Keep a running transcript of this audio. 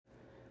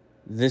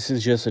This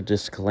is just a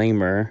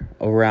disclaimer.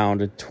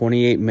 Around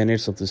 28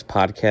 minutes of this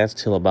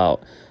podcast till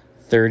about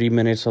 30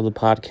 minutes of the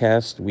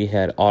podcast, we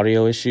had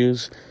audio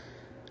issues.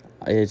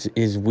 It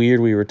is weird.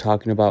 We were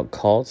talking about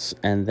cults,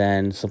 and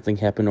then something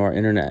happened to our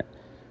internet.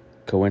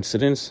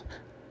 Coincidence?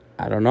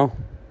 I don't know.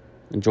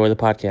 Enjoy the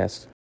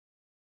podcast.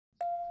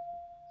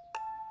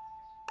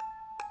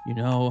 You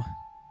know,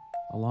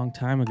 a long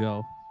time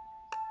ago,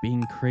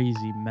 being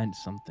crazy meant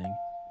something.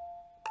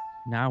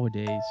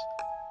 Nowadays,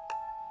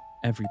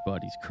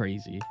 everybody's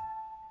crazy.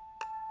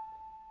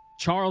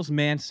 Charles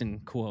Manson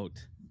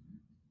quote.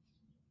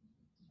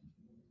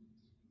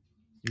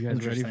 You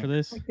guys ready for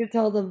this? I could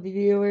tell the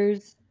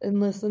viewers and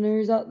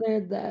listeners out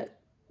there that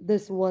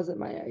this wasn't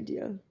my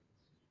idea.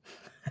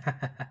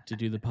 To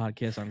do the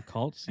podcast on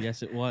cults?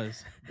 Yes, it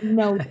was.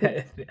 No,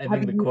 I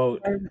think the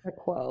quote. The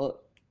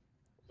quote.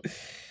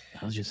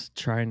 I was just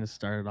trying to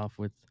start it off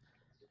with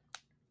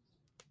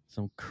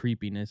some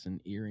creepiness and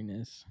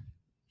eeriness.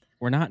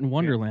 We're not in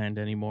Wonderland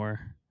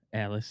anymore,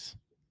 Alice.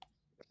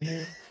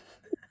 Shut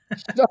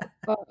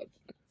up.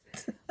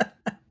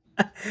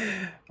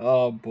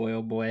 Oh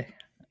boy.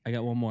 I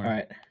got one more. All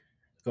right.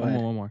 Go ahead.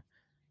 One more.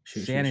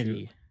 Shoot.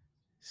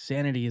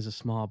 Sanity is a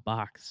small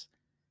box.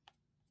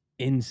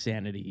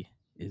 Insanity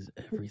is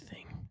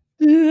everything.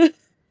 Here,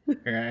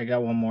 I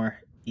got one more.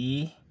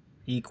 E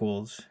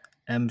equals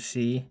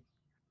MC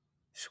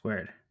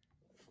squared.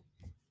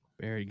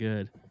 Very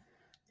good.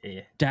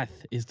 Yeah.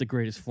 Death is the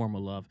greatest form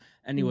of love.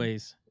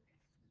 Anyways,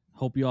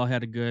 hope you all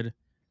had a good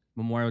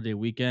Memorial Day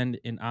weekend.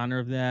 In honor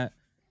of that,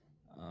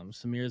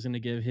 Samir's going to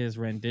give his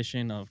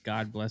rendition of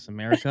God Bless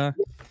America.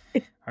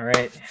 All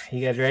right.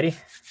 You guys ready?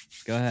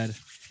 Go ahead.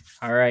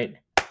 All right.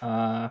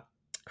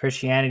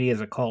 Christianity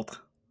is a cult.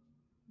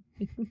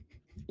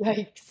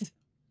 Yikes. Is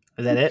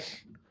that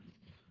it?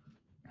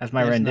 That's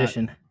my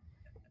rendition.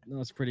 No,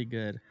 it's pretty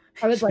good.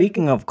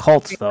 Speaking of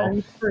cults, though.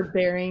 Thanks for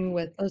bearing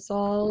with us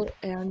all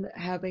and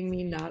having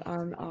me not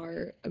on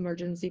our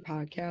emergency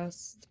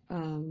podcast.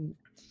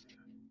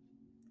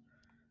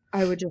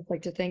 I would just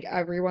like to thank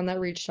everyone that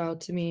reached out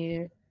to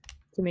me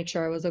to make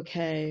sure I was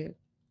okay.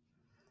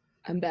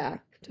 I'm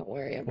back. Don't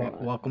worry,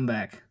 everyone. Welcome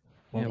back.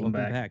 Welcome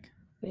back.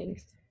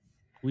 Thanks.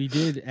 We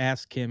did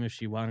ask Kim if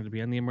she wanted to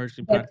be on the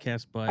emergency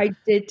podcast, but I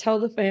did tell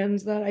the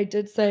fans that I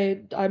did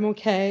say I'm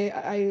okay.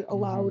 I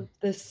allowed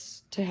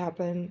this to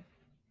happen.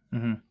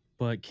 Mm-hmm.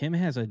 But Kim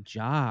has a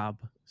job,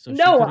 so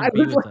no, I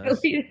she was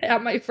literally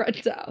at my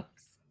friend's house.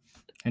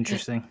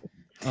 Interesting.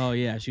 Oh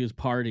yeah, she was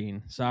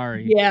partying.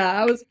 Sorry. Yeah,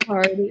 I was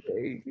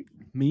partying.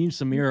 Me and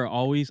Samir are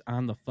always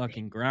on the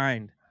fucking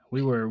grind.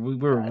 We were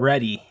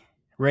ready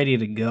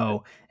to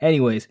go.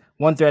 Anyways,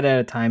 one thread at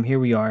a time. Here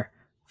we are.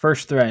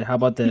 First thread. How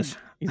about this?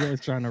 He's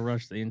always trying to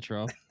rush the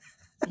intro.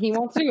 He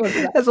wants to go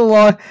to that. That's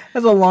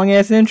a long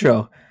ass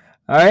intro.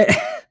 All right.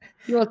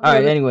 All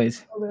right.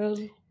 Anyways,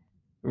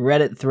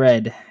 Reddit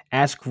thread.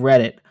 Ask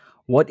Reddit.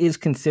 What is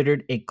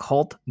considered a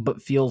cult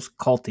but feels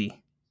culty?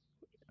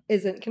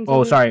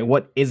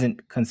 What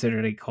isn't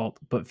considered a cult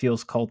but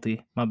feels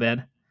culty? My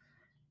bad.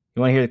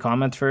 You want to hear the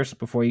comments first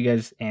before you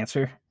guys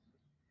answer?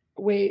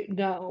 Wait,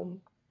 no.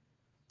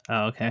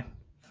 Oh, okay.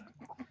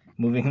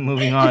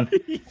 Moving on.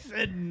 He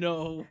said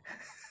no.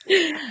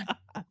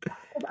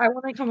 I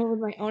want to come up with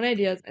my own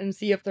ideas and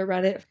see if the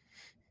Reddit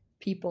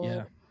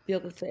people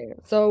feel the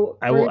same. So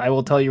I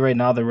will tell you right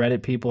now, the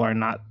Reddit people are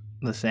not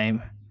the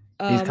same.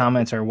 These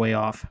comments are way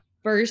off.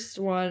 First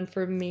one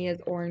for me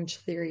is Orange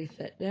Theory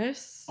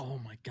Fitness. Oh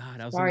my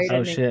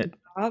god! Shit!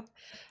 I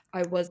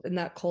was in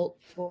that cult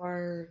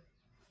for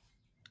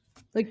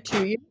like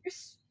 2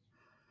 years.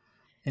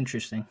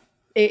 Interesting.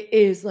 It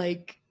is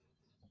like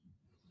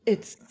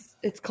it's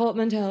cult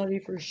mentality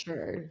for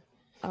sure.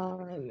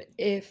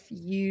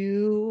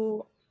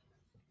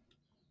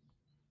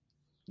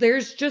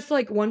 There's just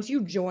like once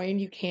you join,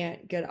 you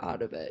can't get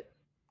out of it.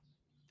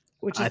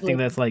 I think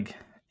that's like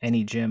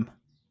any gym.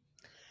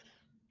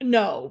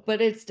 No,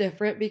 but it's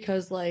different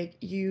because like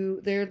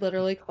they're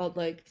literally called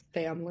like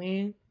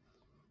family.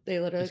 They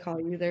literally call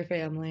you their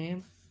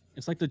family.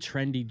 It's like the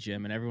trendy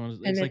gym, and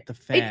it's like the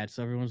fad.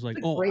 So everyone's like,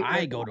 "Oh,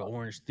 I go to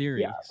Orange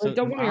Theory." Yeah, so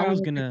don't get me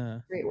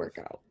wrong, great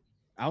workout.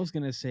 I was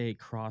gonna say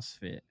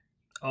CrossFit.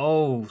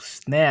 Oh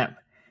snap!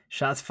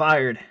 Shots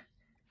fired.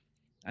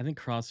 I think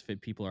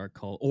CrossFit people are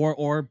cult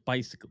or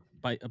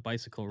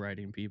bicycle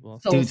riding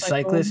people. Dude,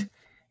 cyclists.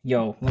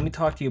 Yo, let me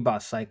talk to you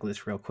about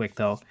cyclists real quick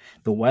though.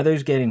 The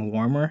weather's getting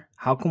warmer.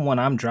 How come when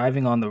I'm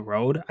driving on the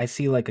road, I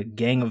see like a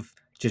gang of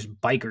just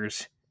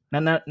bikers,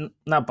 not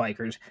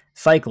bikers,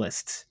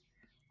 cyclists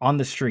on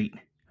the street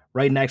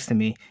right next to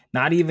me,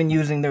 not even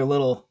using their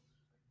little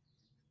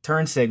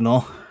turn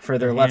signal for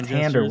their left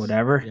hand or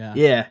whatever.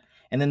 Yeah.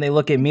 And then they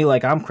look at me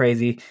like I'm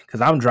crazy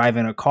because I'm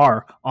driving a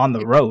car on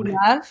the road.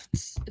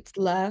 It's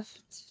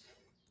left.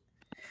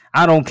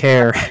 I don't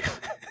care.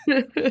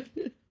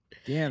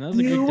 Yeah, that was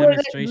a good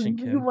demonstration,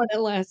 Kim. You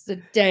wouldn't last a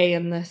day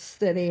in this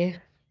city.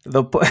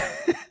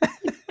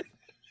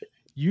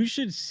 You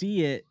should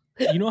see it.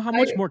 You know how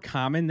much more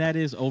common that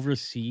is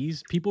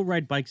overseas? People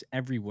ride bikes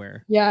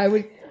everywhere. Yeah, I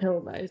would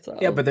kill myself.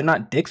 Yeah, but they're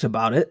not dicks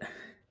about it.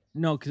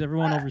 No, because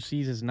everyone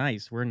overseas is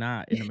nice. We're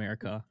not in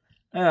America.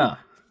 Yeah.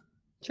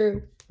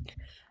 True.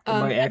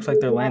 Everybody acts like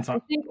they're Lance I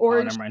on. think Oh,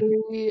 Orange never mind.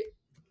 Theory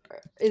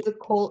is a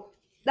cult.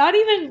 Not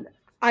even.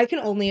 I can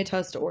only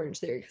attest to Orange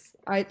Theory.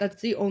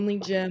 That's the only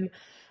gym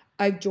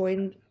I've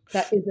joined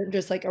that isn't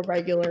just like a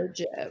regular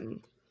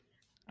gym.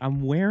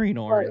 I'm wearing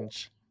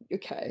orange.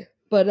 Okay,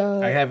 but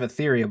I have a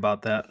theory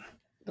about that.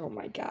 oh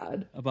my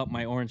god. About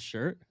my orange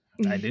shirt?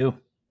 I do.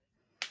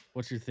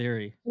 What's your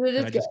theory? It That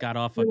is I just good. got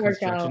off a You work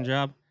construction out.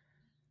 job?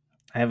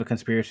 I have a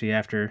conspiracy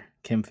after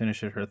Kim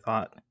finishes her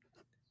thought.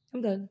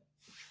 I'm done.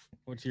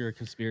 What's your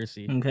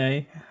conspiracy?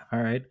 Okay.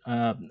 All right.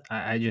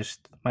 I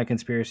just my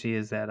conspiracy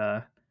is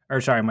that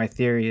my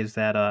theory is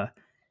that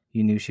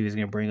you knew she was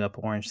gonna bring up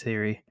Orange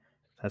Theory.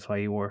 That's why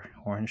you wore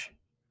orange.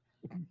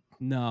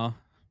 No,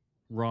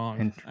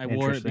 wrong. I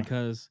wore it Interesting.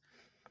 because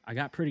I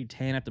got pretty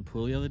tan at the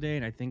pool the other day,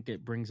 and I think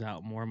it brings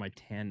out more of my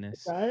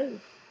tanness. It does.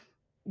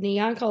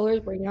 Neon colors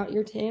bring out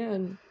your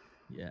tan.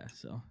 Yeah,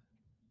 so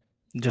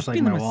Just I'm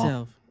like my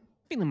wall.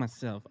 Feeling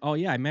myself. Oh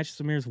yeah, I matched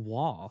Samir's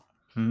wall.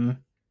 Hmm.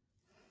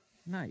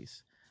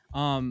 Nice.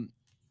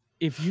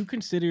 If you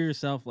consider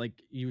yourself, like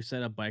you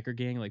said, a biker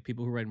gang, like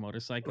people who ride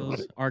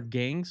motorcycles, are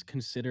gangs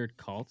considered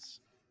cults?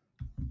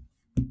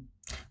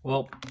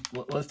 Well,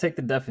 let's take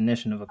the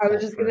definition of a I was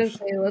cult just gonna first.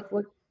 say, let's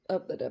look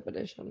up the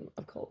definition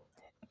of cult.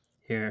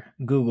 Here,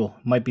 Google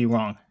might be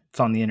wrong. It's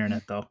on the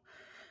internet though.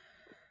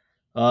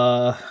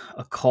 A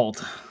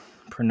cult,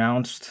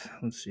 pronounced.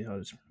 Let's see how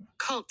it's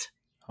cult.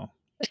 Oh,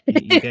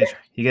 you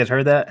guys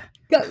heard that?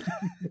 Go.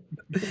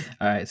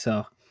 All right,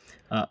 so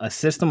a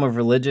system of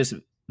religious.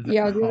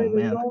 Yeah, Oh this is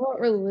man. all about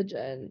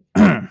religion.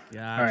 All Gotcha.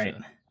 right.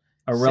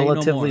 A Say no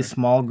relatively more.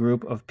 small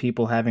group of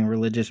people having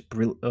religious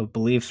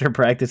beliefs or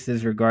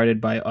practices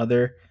regarded by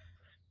others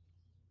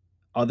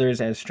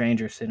as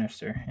strange or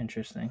sinister.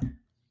 Interesting.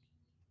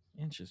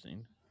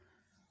 Interesting.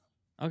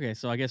 Okay,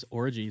 so I guess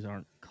orgies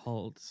aren't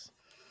cults.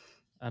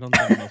 I don't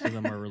think most of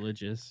them are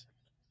religious.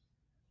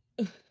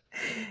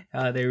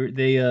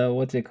 They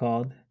what's it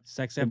called?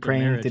 Sex They're after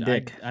praying marriage. to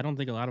dick. I don't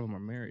think a lot of them are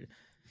married.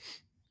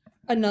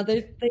 Another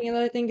thing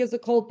that I think is a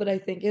cult, but I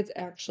think it's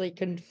actually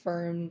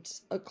confirmed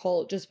a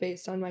cult just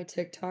based on my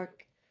TikTok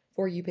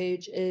For You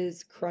page,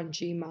 is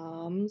crunchy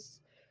moms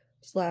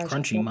 /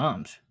 Crunchy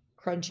moms.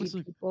 crunchy What's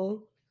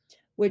people,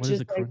 what which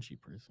is is a like crunchy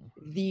person?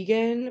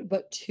 vegan,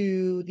 but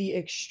to the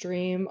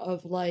extreme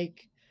of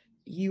like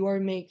you are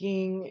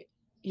making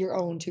your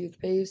own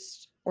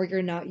toothpaste, or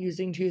you're not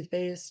using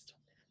toothpaste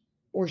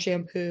or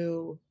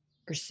shampoo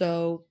or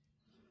soap,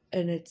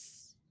 and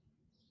it's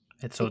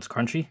It's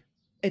crunchy.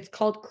 it's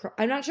called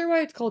I'm not sure why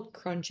it's called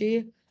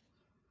crunchy,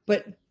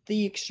 but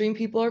the extreme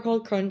people are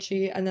called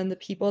crunchy, and then the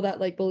people that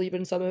like believe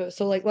in some of it.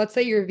 So like let's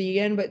say you're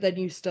vegan, but then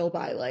you still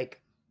buy like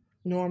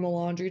normal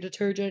laundry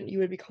detergent, you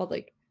would be called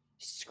like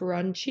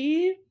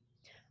scrunchy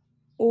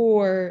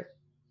or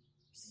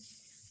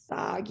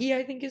soggy,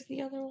 I think is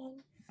the other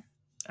one.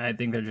 I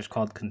think they're just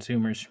called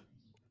consumers.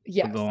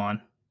 Yes. So go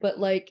on. But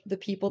like the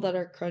people that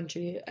are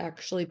crunchy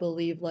actually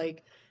believe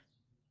like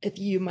if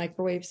you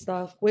microwave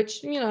stuff,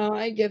 which, you know,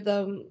 I give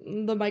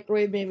them, the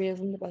microwave maybe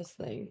isn't the best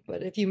thing,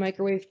 but if you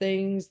microwave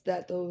things,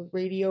 that the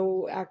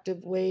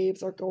radioactive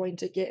waves are going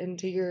to get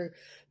into your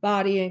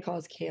body and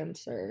cause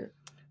cancer.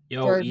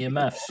 Yo,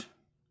 EMFs.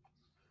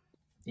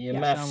 They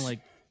sound like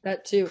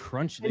That too.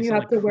 crunchy. And They you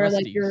sound have like to wear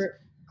like crusties. your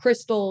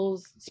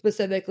crystals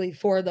specifically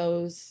for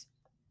those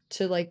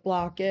to like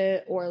block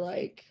it, or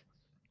like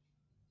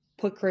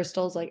put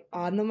crystals like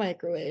on the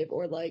microwave,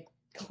 or like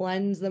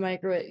cleanse the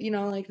microwave, you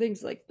know, like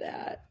things like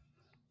that.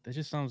 That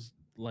just sounds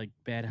like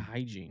bad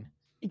hygiene.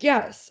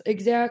 Yes,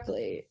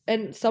 exactly.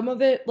 And some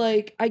of it,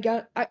 like, I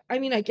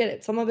mean, I get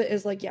it. Some of it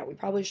is like, yeah, we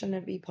probably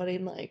shouldn't be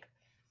putting like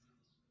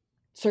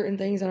certain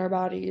things in our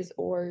bodies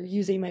or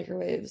using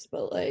microwaves,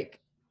 but like,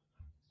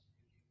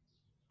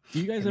 Do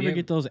you guys Have ever you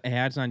get those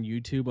ads on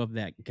YouTube of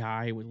that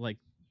guy with like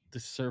the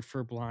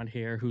surfer blonde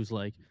hair who's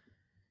like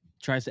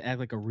tries to act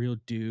like a real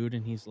dude,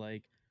 and he's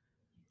like,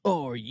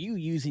 "Oh, are you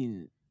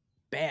using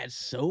bad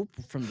soap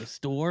from the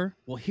store?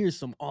 Well, here's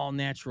some all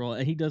natural."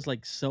 And he does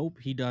like soap.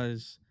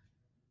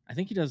 I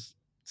think he does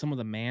some of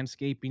the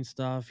manscaping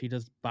stuff. He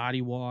does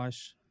body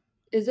wash.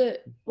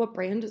 what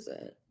brand is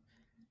it?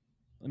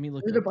 Let me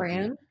look Is it a up the dude.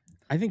 brand?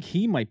 I think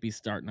he might be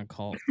starting a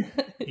cult.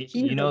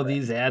 you know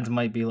these ads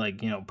might be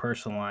like,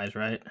 personalized,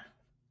 right?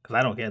 Because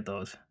I don't get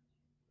those.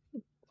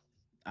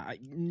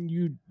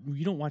 You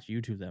don't watch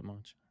YouTube that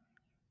much.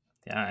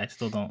 Yeah, I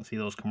still don't see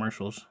those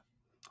commercials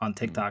on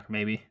TikTok.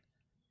 Maybe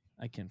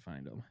I can't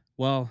find them.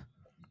 Well,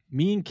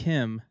 me and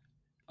Kim,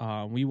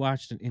 we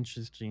watched an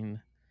interesting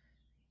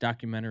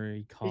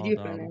documentary Did you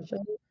called. finish it?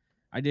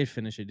 I did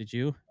finish it. Did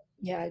you?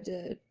 Yeah, I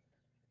did.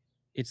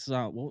 It's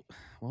what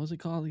was it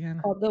called again?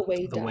 Called The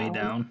Way The Down. Way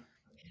Down.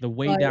 The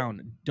Way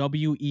Down.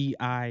 WEIGH.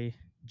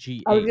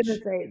 I was gonna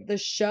say the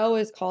show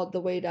is called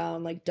The Way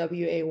Down, like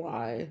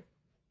WAY,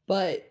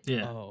 but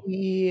Yeah.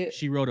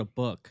 She wrote a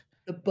book.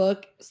 The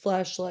book /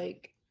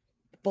 like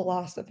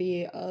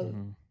philosophy of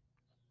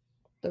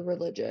the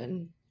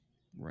religion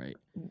Right.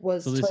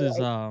 Was So this is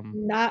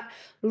not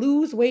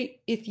lose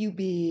weight if you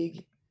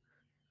big.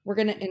 We're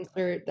gonna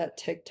insert that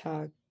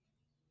TikTok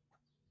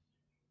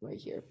right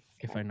here.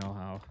 if I know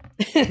how.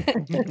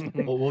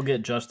 We'll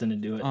get Justin to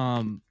do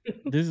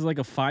it. This is like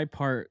a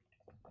 5-part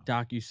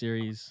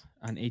docuseries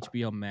on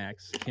HBO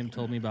Max. Kim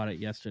told me about it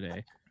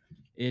yesterday.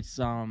 It's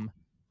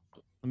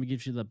let me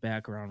give you the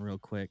background real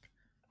quick.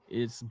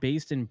 It's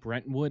based in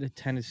Brentwood,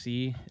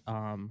 Tennessee.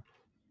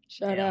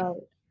 Shout out.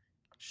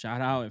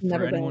 Shout out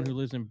Never for anyone been. who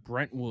lives in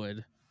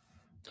Brentwood.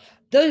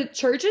 The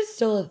church is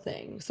still a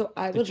thing, so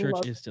I The would church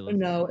love is still to a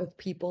know if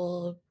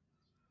people,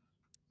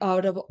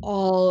 out of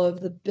all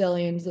of the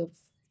billions of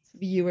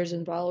viewers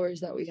and followers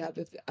that we have,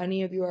 if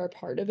any of you are a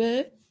part of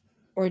it,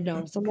 or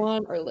know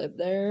someone, or live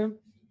there,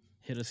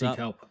 Hit us Seek up.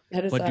 help.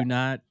 hit us But up.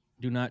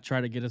 do not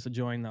try to get us a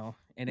join though.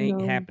 It ain't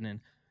No. happening.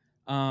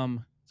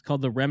 It's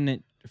called the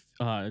Remnant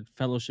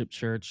Fellowship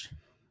Church.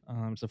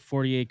 It's a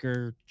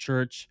 40-acre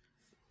church.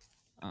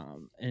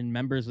 And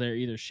members there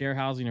either share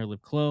housing or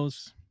live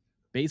close.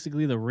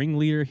 Basically, the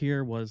ringleader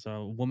here was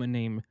a woman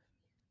named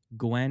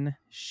Gwen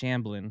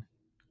Shamblin.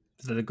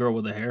 Is that the girl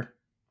with the hair?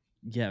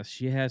 Yes,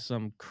 she has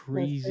some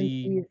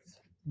crazy.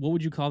 Teased. What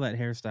would you call that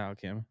hairstyle,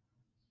 Kim?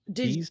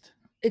 Teased?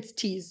 It's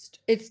teased.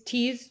 It's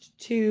teased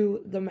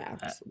to the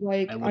max.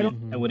 Like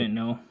I wouldn't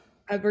know.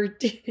 ever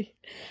did.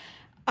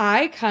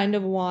 I kind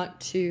of want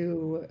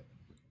to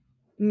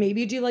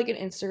maybe do like an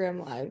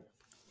Instagram live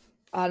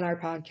on our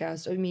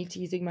podcast of me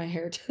teasing my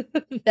hair to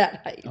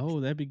that height.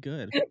 Oh, that'd be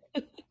good.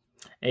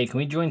 Hey, can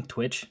we join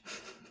Twitch?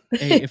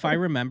 Hey, if I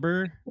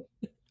remember,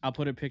 I'll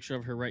put a picture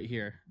of her right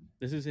here.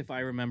 This is if I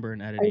remember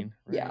in editing.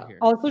 Right here.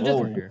 Also,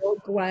 just here.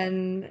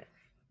 Gwen.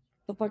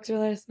 The fuck's her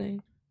last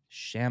name?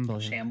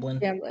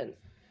 Shamblin.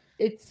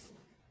 It's.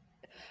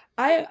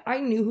 I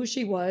knew who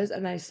she was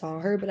and I saw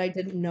her, but I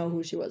didn't know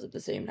who she was at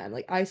the same time.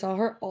 Like I saw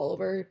her all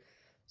over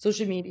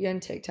social media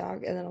and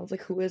TikTok, and then I was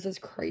like, "Who is this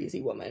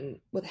crazy woman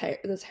with hair?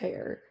 This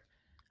hair?"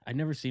 I'd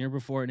never seen her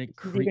before, and it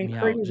She's creeped even me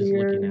out just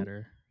looking at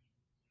her.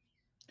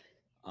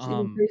 She's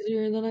even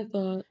crazier than I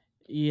thought.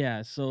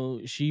 Yeah,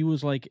 so she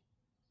was like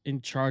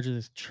in charge of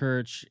this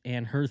church,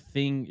 and her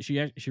thing.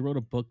 She wrote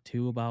a book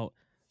too about.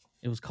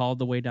 It was called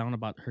The Way Down,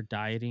 about her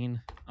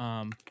dieting.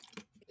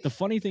 The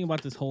funny thing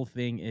about this whole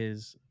thing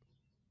is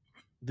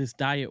this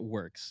diet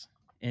works,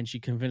 and she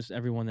convinced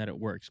everyone that it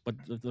works. But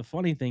the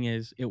funny thing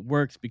is, it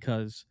works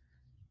because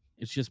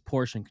it's just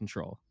portion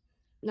control.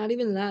 Not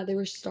even that. They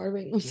were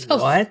starving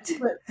themselves. What?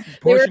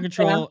 Portion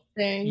control,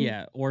 fasting.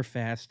 yeah, or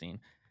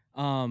fasting.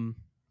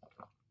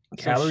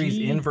 Calories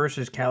in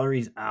versus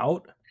calories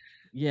out?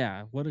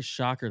 Yeah, what a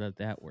shocker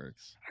that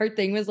works. Her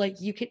thing was like,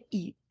 you could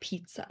eat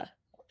pizza.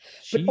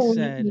 She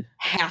said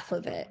half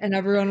of it, and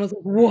everyone was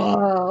like,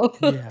 "Whoa!"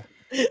 Yeah,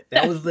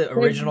 that was the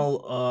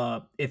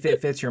original. If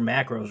it fits your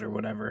macros or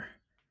whatever.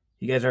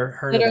 You guys are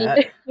heard of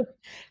that?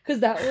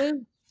 Because that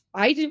was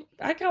I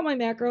count my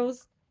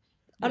macros.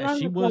 Yeah,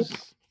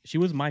 she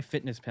was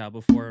MyFitnessPal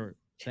before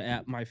the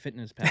app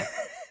MyFitnessPal.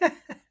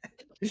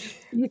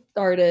 You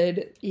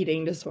started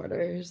eating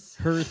disorders.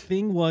 Her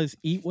thing was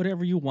eat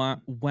whatever you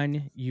want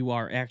when you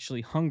are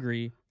actually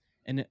hungry,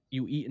 and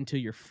you eat until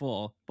you're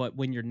full. But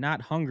when you're not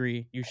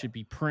hungry, you should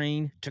be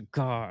praying to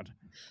God.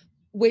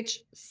 Which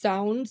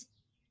sounds,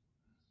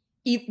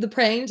 the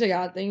praying to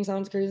God thing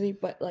sounds crazy,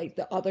 but like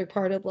the other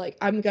part of like,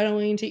 I'm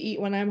going to eat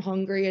when I'm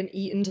hungry and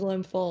eat until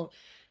I'm full,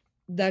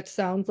 that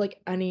sounds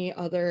like any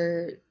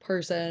other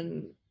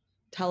person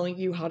telling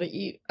you how to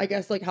eat, I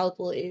guess, like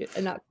healthily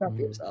and not stuff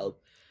yourself.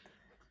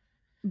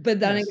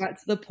 But then it got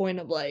to the point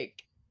of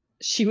like,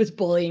 she was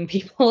bullying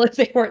people if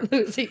they weren't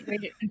losing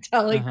weight and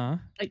telling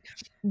like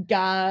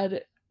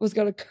God was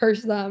gonna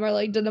curse them, or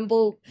like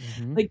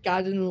like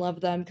God didn't love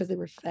them because they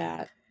were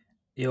fat.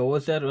 Yo,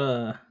 what's that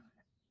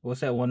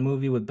one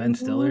movie with Ben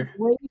Stiller?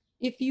 Wait,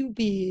 if you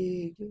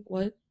big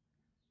what?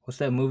 What's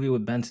that movie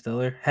with Ben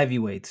Stiller?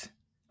 Heavyweights.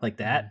 Like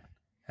that?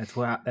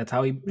 That's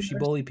how she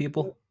bullied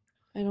people?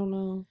 I don't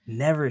know.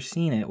 Never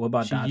seen it. What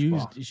about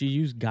Dodgeball? She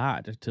used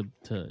God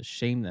to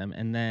shame them,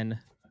 and then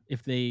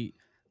if they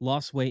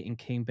lost weight and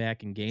came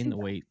back and gained the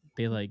weight,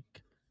 they like,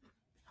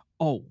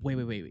 oh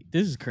wait,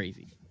 this is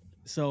crazy.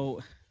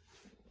 So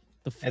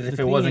as if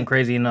it wasn't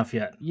crazy enough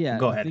yet. Yeah,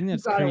 go ahead. The thing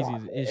that's crazy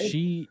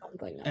is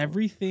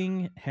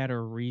everything had a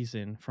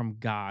reason from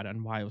God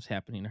on why it was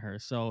happening to her.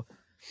 So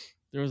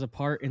there was a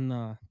part in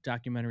the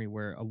documentary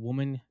where a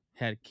woman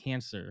had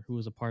cancer who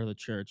was a part of the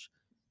church,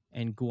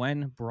 and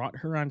Gwen brought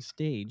her on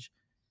stage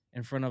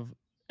in front of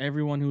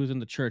everyone who was in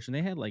the church, and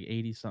they had like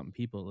 80 something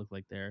people, it looked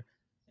like there,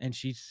 and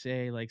she'd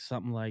say like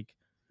something like,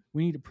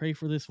 we need to pray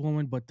for this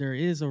woman, but there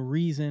is a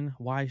reason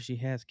why she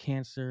has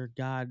cancer.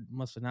 God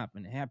must have not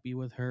been happy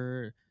with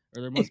her,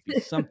 or there must be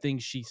something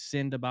she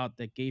sinned about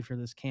that gave her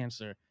this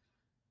cancer.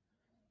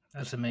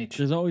 That's amazing.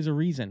 There's always a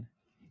reason.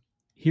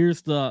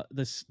 Here's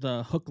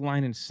the hook,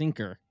 line, and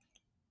sinker.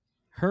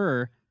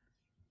 Her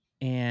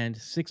and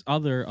 6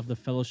 other of the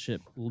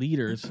fellowship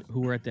leaders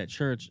who were at that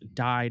church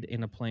died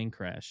in a plane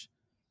crash.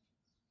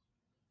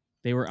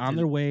 They were on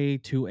their way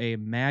to a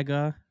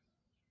MAGA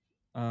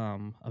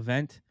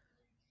event,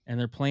 and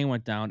their plane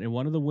went down. And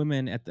one of the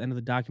women at the end of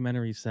the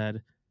documentary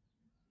said,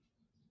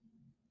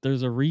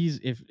 "There's a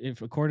reason.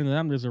 If according to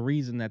them, there's a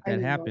reason that I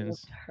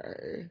happens. loved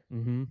her.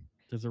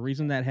 There's a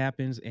reason that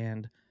happens,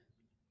 and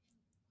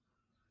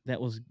that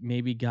was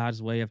maybe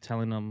God's way of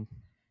telling them,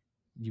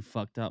 you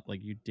fucked up,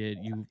 like you did.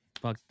 You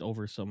fucked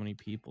over so many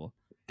people."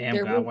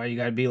 Damn, God, why you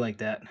gotta be like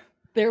that?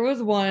 There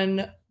was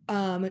one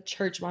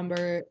church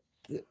member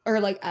or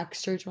like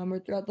ex-church member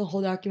throughout the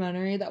whole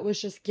documentary that was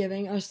just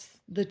giving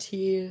us the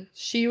tea.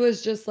 She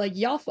was just like,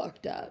 y'all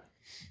fucked up.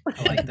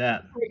 I like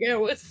that. Like, it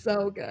was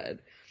so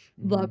good.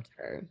 Loved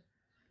her.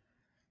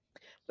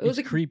 It was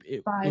creepy.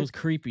 It was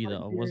creepy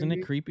though, wasn't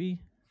it creepy?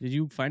 Did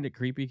you find it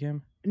creepy,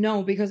 Kim?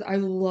 No, because I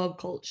love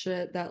cult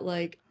shit that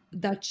like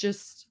that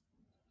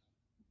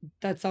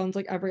sounds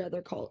like every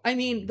other cult. I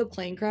mean, the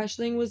plane crash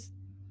thing was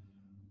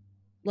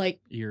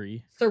like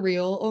eerie,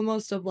 surreal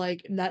almost, of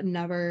like that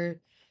never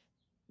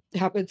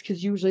happens,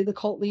 because usually if the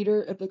cult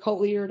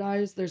leader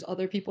dies, there's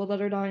other people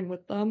that are dying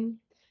with them,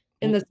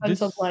 in the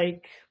sense of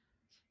like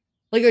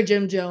a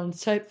Jim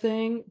Jones type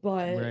thing.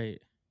 But right.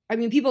 I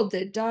mean, people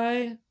did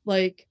die,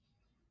 like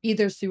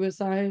either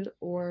suicide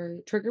or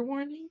trigger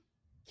warning,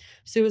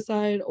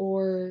 suicide,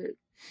 or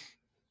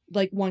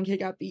like one kid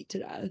got beat to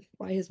death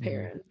by his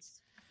parents.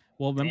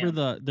 Well,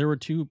 remember there were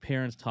two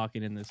parents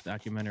talking in this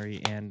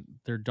documentary, and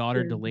their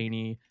daughter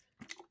Delaney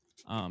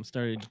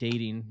started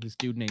dating this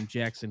dude named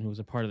Jackson, who was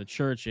a part of the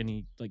church, and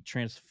he like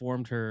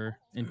transformed her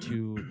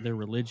into their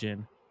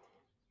religion.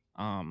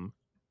 And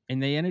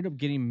they ended up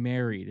getting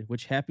married,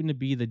 which happened to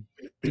be the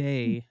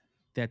day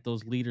that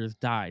those leaders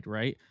died,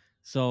 right?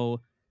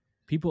 So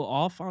people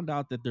all found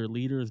out that their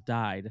leaders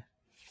died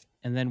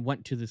and then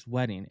went to this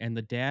wedding. And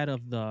the dad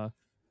of the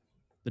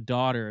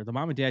daughter, the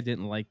mom and dad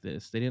didn't like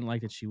this. They didn't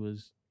like that she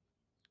was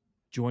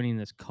joining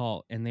this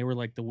cult. And they were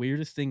like, the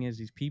weirdest thing is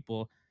these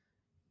people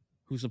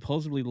who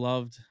supposedly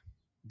loved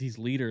these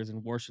leaders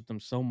and worshiped them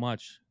so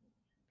much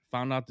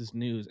found out this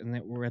news, and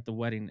that were at the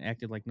wedding and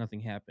acted like nothing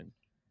happened.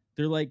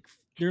 They're like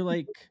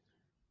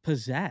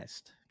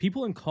possessed.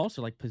 People in cults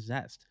are like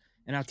possessed.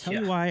 And I'll tell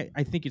you why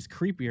I think it's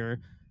creepier.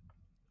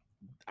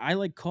 I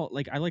like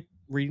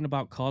reading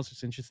about cults,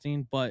 it's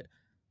interesting, but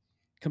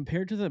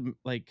compared to the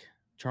like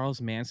Charles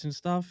Manson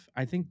stuff,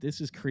 I think this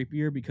is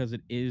creepier because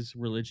it is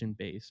religion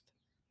based.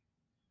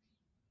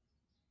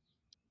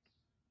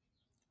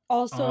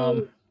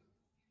 Also,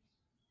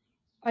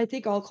 I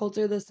think all cults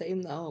are the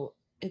same though,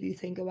 if you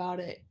think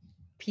about it.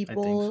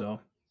 People, I think so,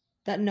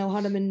 that know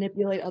how to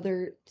manipulate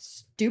other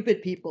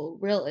stupid people,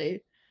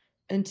 really,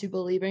 into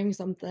believing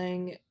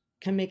something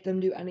can make them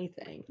do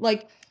anything.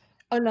 Like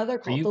another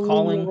cult, the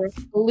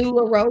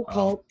LuLaRoe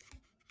cult.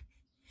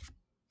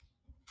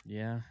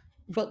 Yeah.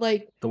 But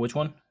like the which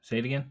one? Say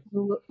it again.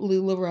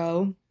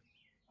 LuLaRoe.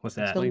 What's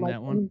that? The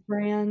that one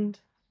brand.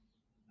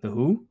 The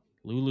who?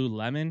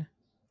 Lululemon.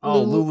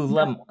 Oh,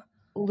 Lululemon.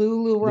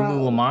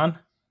 Lululemon.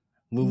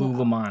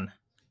 Lululemon.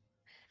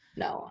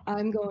 No,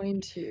 I'm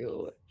going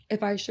to.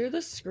 If I share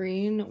the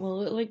screen,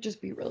 will it like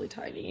just be really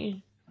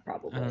tiny?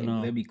 Probably. I don't know.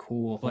 That'd be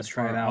cool. But let's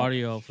try it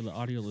out. For the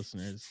audio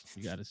listeners,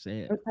 you got to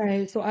say it.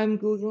 Okay, so I'm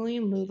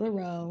googling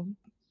LuLaRoe.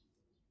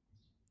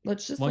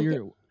 Let's just while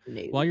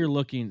you're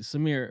looking,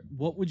 Samir,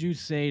 what would you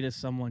say to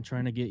someone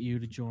trying to get you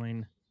to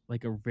join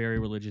like a very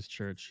religious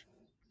church?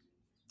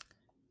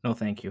 No,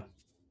 thank you.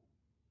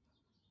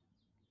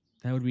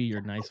 That would be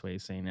your nice way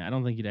of saying it. I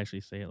don't think you'd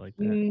actually say it like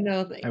that.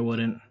 No, thank you. I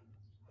wouldn't.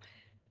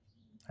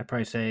 I'd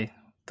probably say,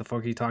 "The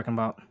fuck are you talking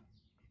about?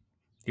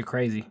 You're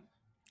crazy.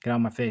 Get out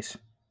of my face."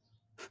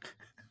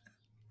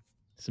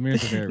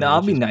 Samir's a very no,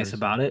 I'll be nice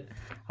about it.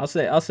 I'll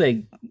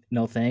say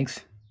no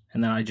thanks,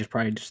 and then I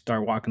probably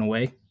start walking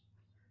away.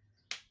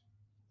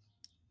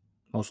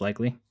 Most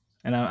likely,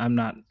 and I'm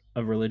not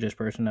a religious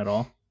person at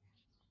all.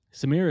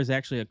 Samir is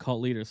actually a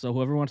cult leader, so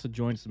whoever wants to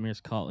join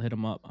Samir's cult, hit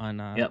him up on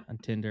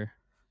Tinder.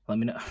 Let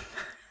me know.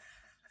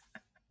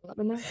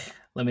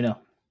 Let me know.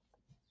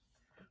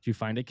 Did you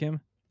find it,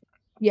 Kim?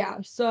 Yeah,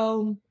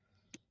 so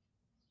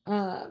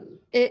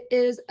it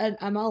is an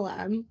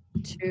MLM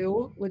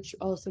too, which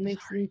also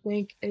makes me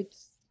think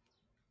it's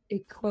a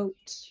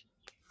cult.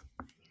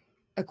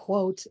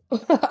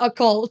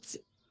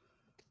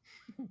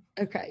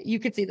 Okay, you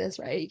could see this,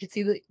 right? You could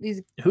see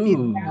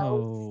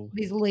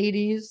these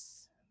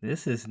ladies.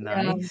 This is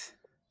nice.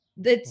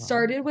 It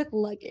started with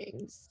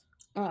leggings.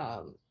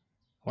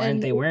 Why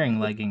aren't they wearing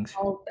leggings?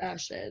 All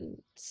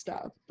fashion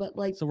stuff, but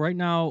like. So right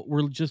now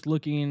we're just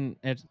looking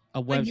at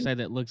a website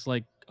that looks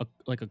like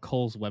a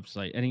Kohl's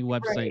website. Any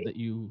website that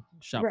you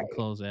shop for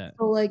clothes at.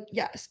 So like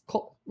yes,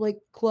 like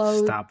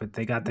clothes. Stop it!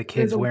 They got the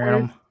kids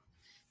wearing them.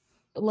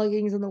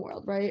 Leggings in the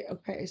world, right?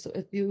 Okay, so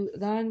if you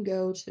then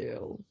go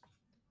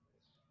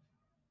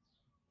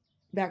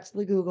back to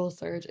the Google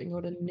search and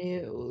go to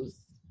news,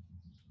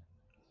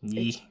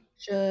 it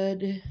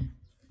should.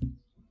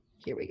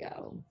 Here we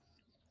go.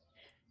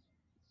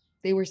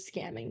 They were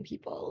scamming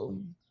people.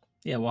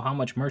 Yeah, well, how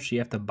much merch do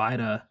you have to buy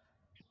to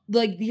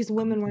like these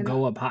women were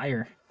go up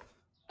higher?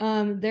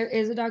 There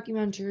is a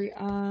documentary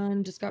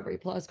on Discovery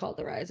Plus called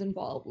The Rise and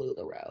Fall of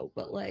LuLaRoe,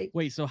 but like,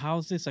 wait, so how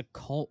is this a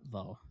cult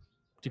though?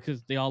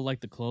 Because they all like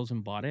the clothes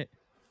and bought it?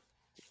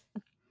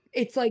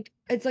 it's like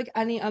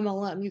any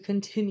MLM. You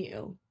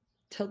continue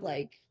to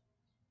like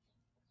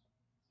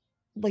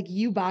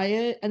you buy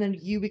it and then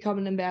you become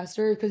an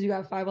ambassador because you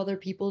have 5 other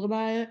people to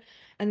buy it,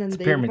 and then It's a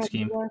they pyramid become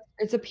scheme.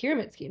 It's a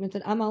pyramid scheme. It's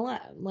an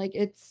MLM. Like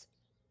it's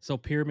So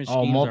pyramid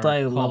Oh, schemes are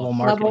multi-level cults,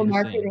 marketing. level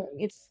you're saying. marketing.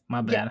 It's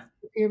My bad.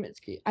 pyramid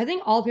scheme. I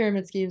think all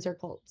pyramid schemes are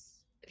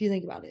cults if you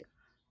think about it.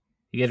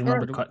 You guys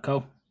remember Or-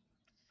 Cutco?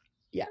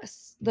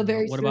 Yes, the No,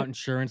 very what about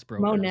insurance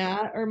brokers?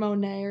 Monet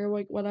or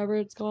like whatever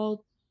it's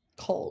called,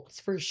 cults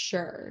for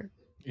sure.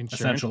 Insurance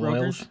Essential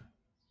brokers? oils.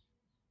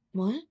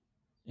 What?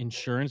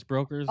 Insurance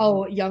brokers?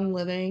 Oh, Young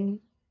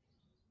Living.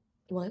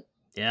 What?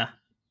 Yeah,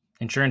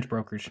 insurance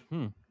brokers.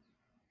 Oh,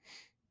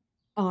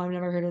 I've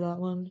never heard of that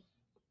one.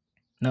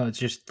 No, it's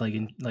just like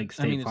in like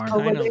State I mean, it's Farm.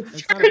 kind of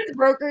insurance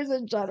brokers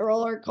in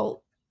general are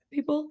cult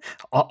people.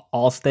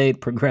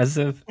 Allstate,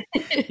 Progressive,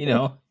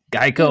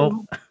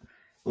 Geico,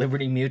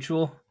 Liberty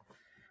Mutual.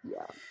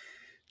 Yeah.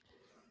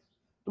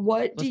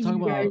 What Let's do talk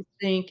you about guys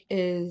think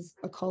is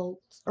a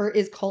cult, or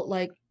is cult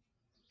like?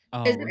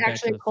 Oh, Is it we're back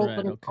actually to a the cult, thread.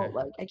 but a Okay. cult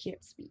like? I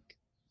can't speak.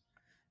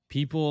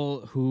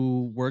 People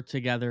who work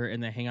together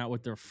and they hang out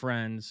with their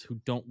friends who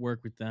don't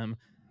work with them,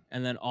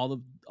 and then all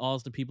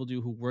the people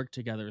do who work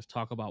together is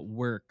talk about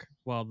work,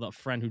 while the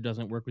friend who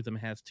doesn't work with them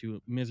has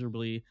to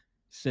miserably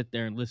sit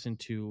there and listen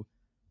to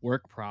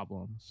work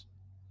problems.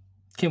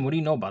 Kim, what do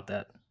you know about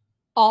that?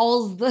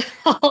 All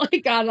I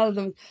got out of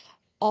them.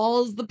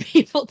 All's the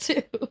people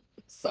too.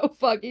 So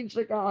fucking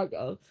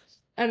Chicago.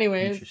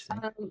 Anyways.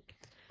 Interesting.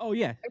 Oh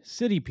yeah,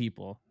 city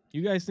people.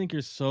 You guys think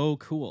you're so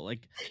cool.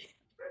 Like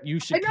you I'm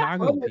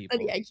Chicago not from the people.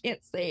 city. I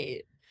can't say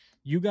it.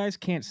 You guys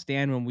can't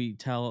stand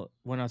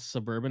when us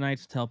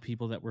suburbanites tell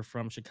people that we're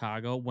from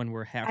Chicago when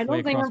we're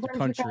halfway across the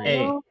country.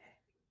 Hey,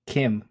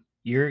 Kim,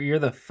 you're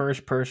the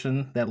first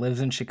person that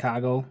lives in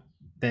Chicago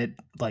that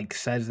like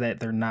says that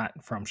they're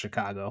not from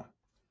Chicago.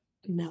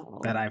 No.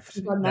 That I've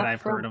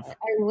heard of.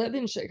 I live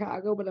in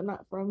Chicago, but I'm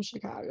not from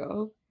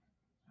Chicago.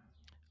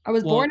 I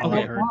was born in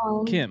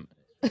Oakland. Kim.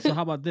 So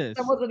how about this?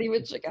 I wasn't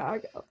even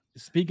Chicago.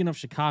 Speaking of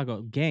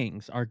Chicago,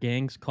 are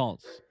gangs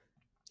cults?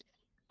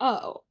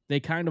 Oh. They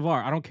kind of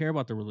are. I don't care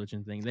about the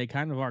religion thing. They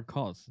kind of are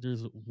cults.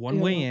 There's one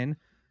way in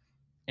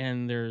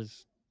and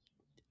there's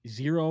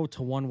 0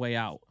 to 1 way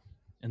out.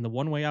 And the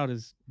one way out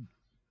is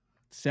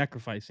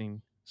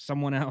sacrificing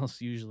someone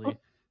else usually.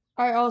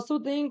 I also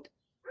think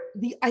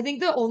the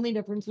only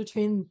difference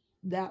between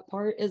that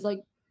part is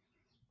like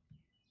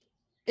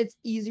it's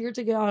easier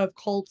to get out of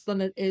cults than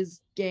it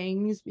is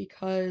gangs,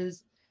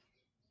 because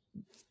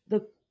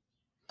the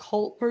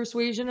cult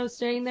persuasion of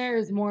staying there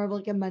is more of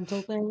like a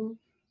mental thing.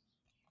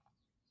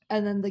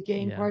 And then the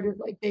gang part is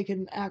like they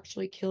can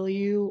actually kill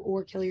you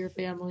or kill your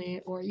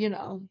family or,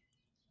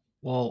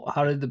 Well,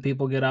 how did the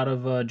people get out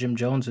of Jim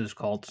Jones's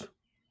cult?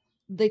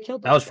 They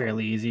killed themselves. That was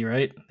fairly easy,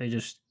 right? They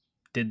just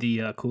did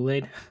the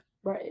Kool-Aid.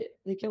 Right.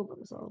 They killed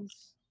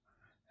themselves.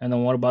 And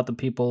then what about the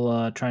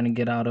people trying to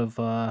get out of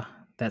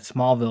that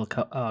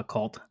Smallville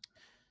cult?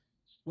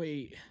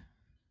 Wait.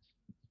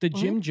 The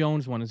Jim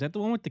Jones one, is that the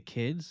one with the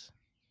kids?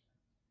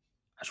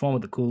 That's one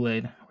with the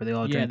Kool-Aid, where they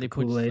all drank the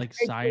Kool-Aid. Like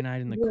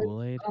cyanide in the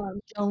Kool-Aid.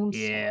 Jones.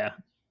 Yeah.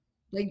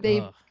 Like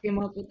they came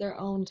up with their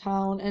own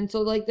town, and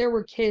so like there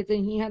were kids,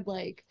 and he had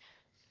like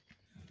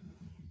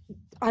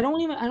I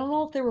don't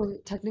know if they were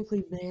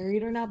technically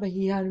married or not, but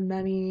he had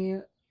many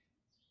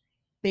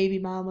baby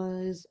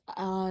mamas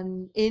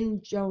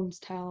in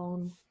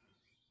Jonestown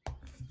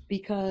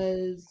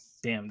because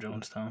damn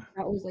Jonestown.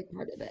 That was like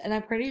part of it, and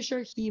I'm pretty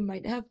sure he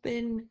might have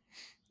been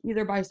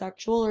either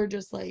bisexual or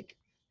just like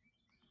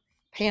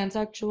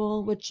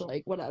pansexual, which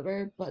like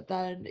whatever, but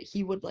then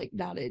he would like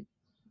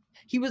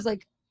he was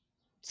like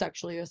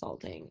sexually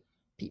assaulting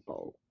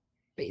people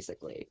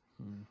basically.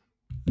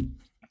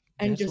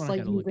 And just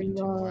like using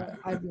the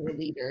I'm your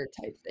leader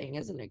type thing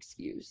as an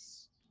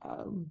excuse.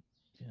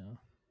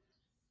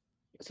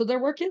 So there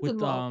were kids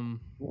involved.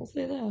 We'll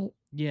say that.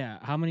 Yeah,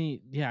 how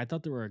many? Yeah, I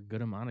thought there were a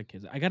good amount of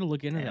kids. I got to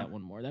look into that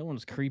one more. That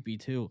one's creepy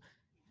too.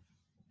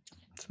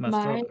 It's messed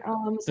up.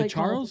 The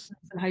Charles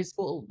in high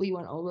school, we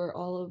went over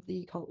all of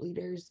the cult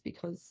leaders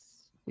because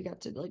we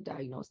got to like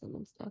diagnose them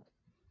and stuff.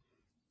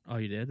 Oh,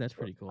 you did? That's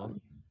pretty cool.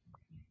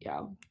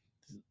 Yeah.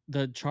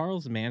 The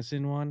Charles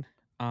Manson one,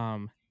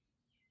 I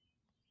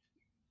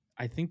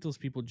think those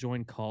people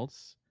join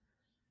cults,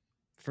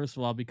 first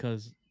of all,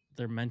 because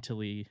they're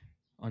mentally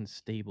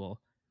unstable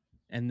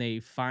and they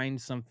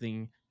find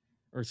something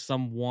or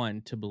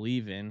someone to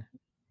believe in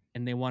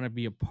and they want to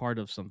be a part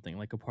of something,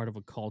 like a part of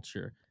a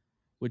culture.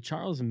 With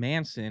Charles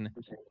Manson,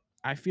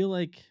 I feel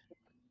like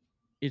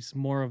it's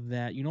more of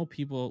that,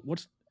 people,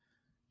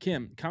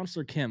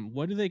 Counselor Kim,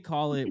 what do they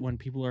call it when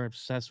people are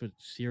obsessed with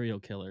serial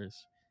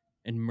killers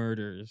and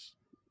murders?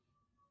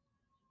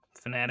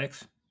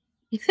 Fanatics.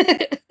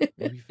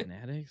 Maybe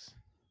fanatics.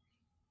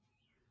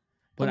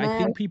 But I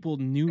think people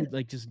knew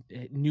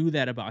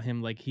that about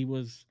him. Like he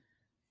was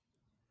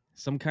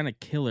some kind of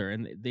killer,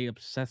 and they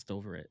obsessed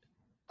over it.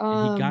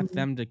 And he got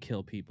them to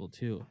kill people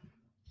too.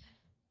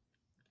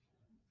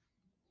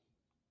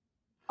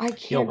 I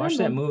can't watch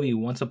that movie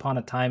Once Upon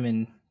a Time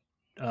in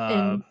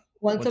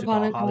Once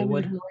Upon a Time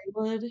Hollywood. in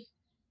Hollywood.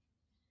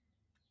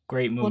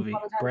 Great movie.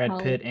 Brad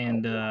Pitt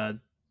and the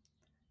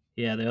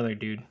other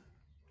dude.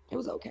 It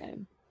was okay.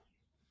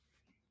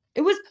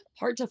 It was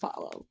hard to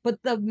follow,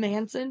 but the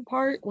Manson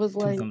part was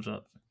like 2 thumbs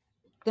up.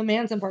 The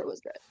Manson part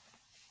was good,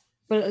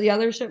 but the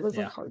other shit was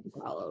like hard to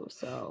follow.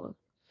 So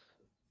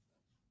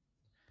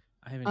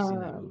I haven't seen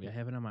that movie. I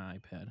have it on my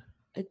iPad.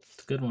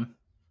 It's a good one.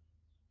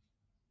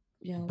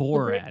 Yeah,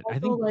 Borat. I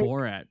think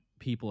Borat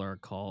people are a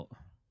cult.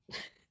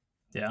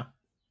 Yeah,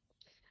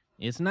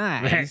 it's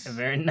nice.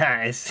 Very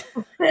nice.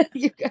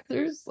 You guys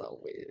are so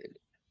weird.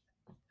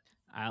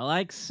 I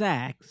like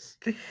sex.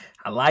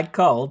 I like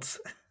cults.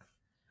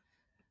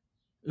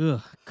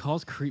 Ugh,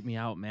 cults creep me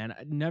out, man.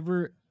 I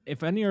never.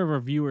 If any of our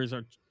viewers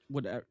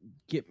would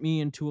get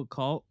me into a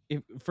cult,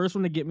 if first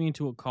one to get me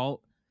into a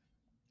cult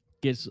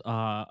gets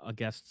a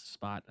guest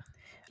spot.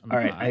 All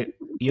right,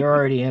 you're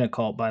already in a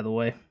cult, by the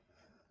way.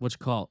 Which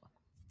cult?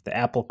 The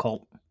Apple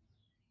cult.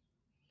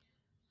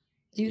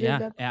 Do you think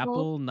that's Apple,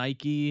 cult?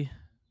 Nike.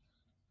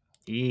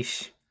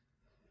 Yeesh.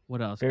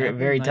 What else? Very, Apple,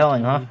 very Nike.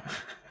 telling, huh?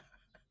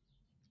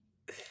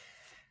 I'm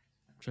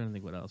trying to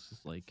think what else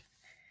is like.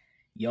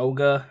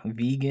 Yoga,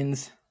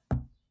 vegans.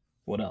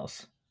 What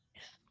else?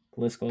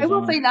 The list goes I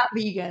will on. say not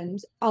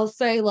vegans. I'll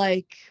say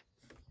like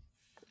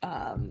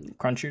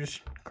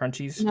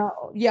crunchies.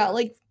 No, yeah,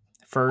 like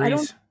furries. I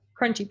don't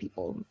crunchy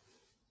people.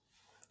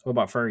 What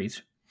about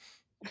furries?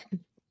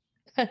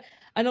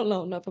 I don't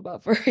know enough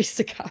about furries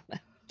to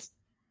comment.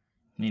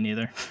 Me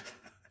neither.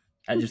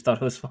 I just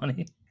thought it was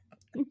funny.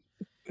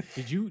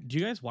 Do you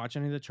guys watch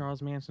any of the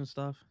Charles Manson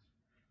stuff?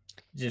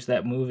 Just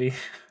that movie.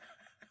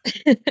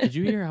 Did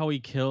you hear how he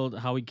killed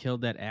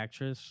that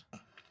actress?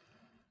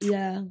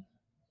 Yeah.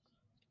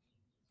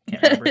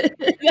 Can't remember.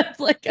 That's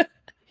like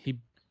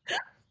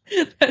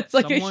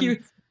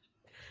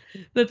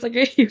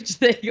a huge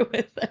thing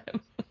with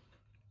them.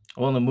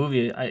 Well, in the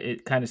movie,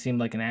 it kind of seemed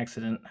like an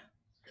accident,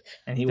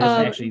 and he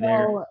wasn't actually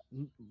there.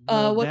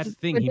 Well, that's the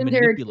thing. He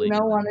manipulated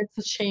them. Wanted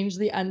to change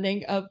the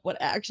ending of what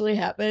actually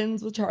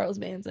happens with Charles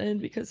Manson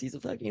because he's a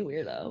fucking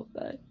weirdo.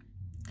 But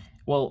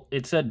well,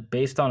 it said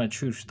based on a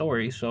true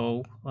story,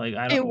 so like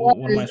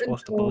what am I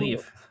supposed to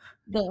believe?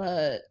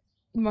 The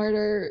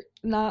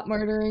not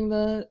murdering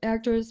the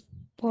actress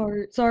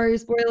part. Sorry,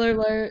 spoiler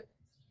alert.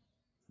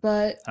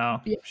 But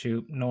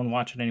shoot, no one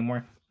watch it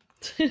anymore.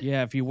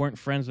 Yeah, if you weren't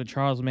friends with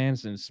Charles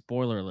Manson,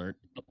 spoiler alert,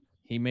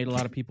 he made a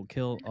lot of people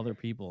kill other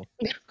people.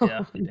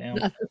 Yeah, damn.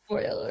 Not a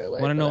spoiler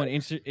alert. Want to know an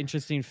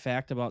interesting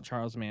fact about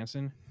Charles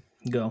Manson?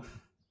 Go.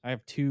 I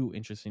have 2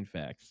 interesting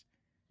facts.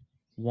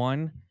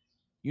 One,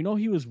 you know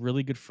he was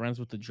really good friends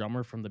with the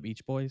drummer from the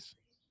Beach Boys.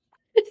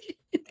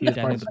 He was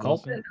part of the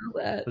cult.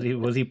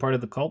 Was he part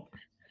of the cult?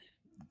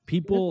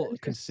 People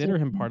consider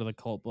him part of the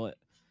cult, but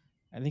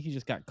I think he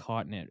just got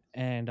caught in it.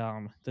 And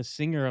the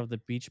singer of the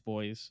Beach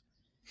Boys,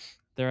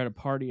 they're at a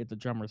party at the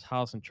drummer's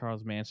house, and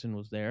Charles Manson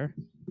was there.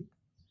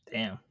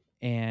 Damn.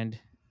 And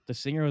the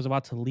singer was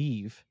about to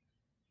leave,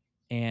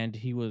 and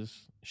he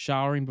was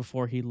showering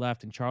before he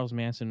left, and Charles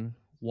Manson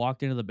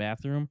walked into the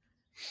bathroom,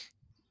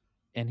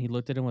 and he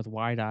looked at him with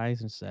wide eyes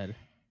and said,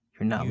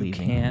 "You're not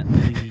leaving. You can't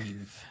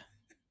leave."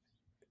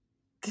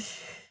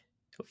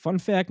 Fun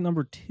fact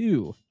number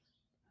 2,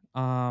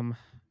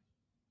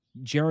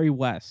 Jerry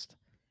West.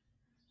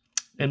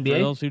 NBA? For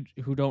those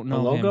who don't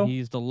know him,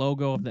 he's the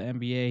logo of the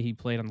NBA. He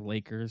played on the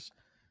Lakers,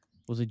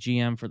 was a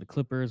GM for the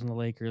Clippers and the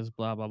Lakers,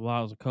 blah, blah,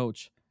 blah. Was a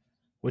coach.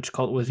 Which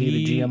cult was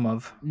he the GM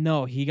of?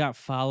 No, he got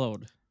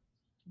followed.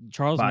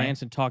 Charles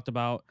Manson talked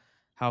about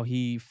how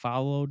he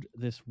followed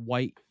this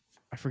white,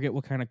 I forget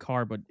what kind of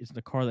car, but it's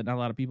the car that not a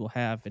lot of people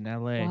have in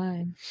LA.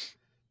 Why?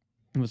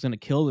 He was going to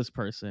kill this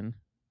person.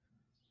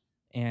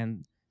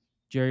 And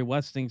Jerry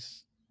West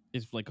is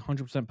like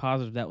 100%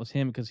 positive that was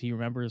him because he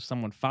remembers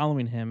someone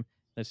following him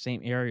the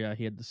same area.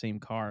 He had the same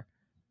car.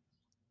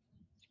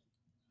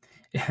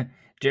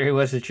 Jerry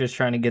West is just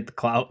trying to get the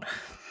clout.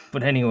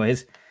 But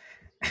anyways,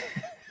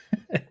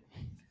 I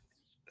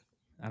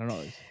don't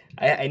know.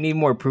 I need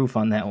more proof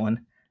on that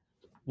one.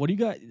 What do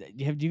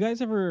you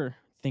guys ever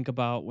think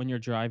about when you're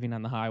driving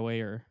on the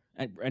highway or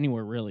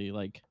anywhere really?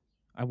 Like,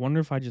 I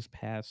wonder if I just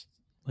passed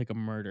like a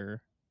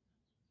murder.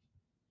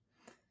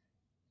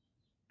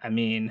 I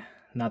mean,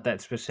 not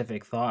that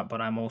specific thought,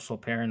 but I'm also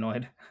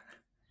paranoid.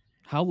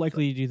 How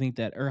likely do you think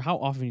that, or how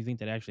often do you think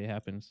that actually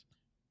happens?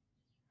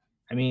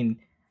 I mean,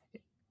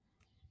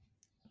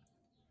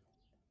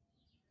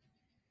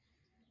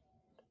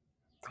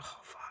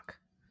 oh fuck.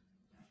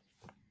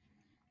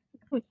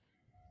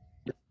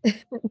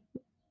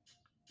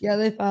 Yeah,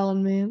 they followed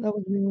me. That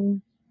was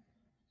me.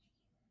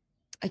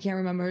 I can't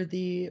remember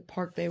the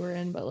park they were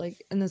in, but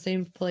like in the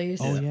same place.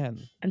 Oh yeah,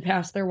 and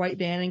passed their white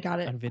van and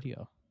got it on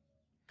video,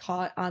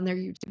 caught on their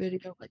YouTube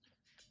video. Like,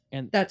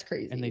 and that's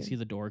crazy. And they see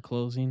the door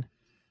closing.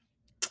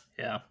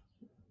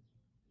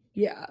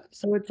 Yeah.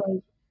 So it's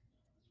like,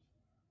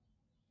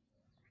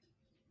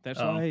 That's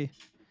why.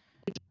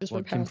 Just What,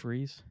 went Kim past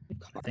Freeze?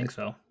 I think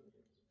so.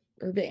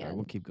 or All van. right,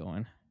 we'll keep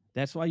going.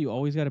 That's why you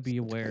always got to be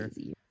aware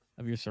Crazy.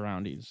 of your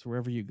surroundings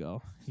wherever you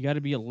go. You got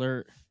to be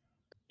alert.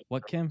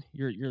 What, Kim?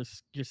 You're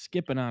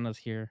skipping on us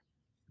here.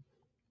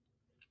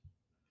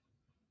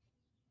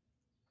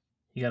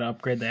 You got to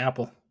upgrade the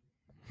Apple.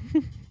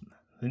 The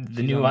She's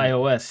new on the-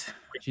 iOS.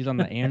 She's on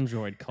the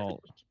Android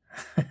cult.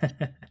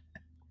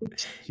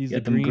 She's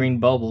Got the them green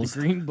bubbles. The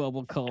green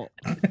bubble cult.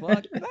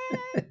 Fuck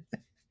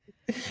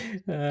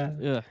that.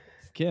 Ugh.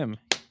 Kim,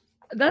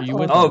 That's you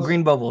with Oh, us?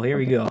 green bubble. Here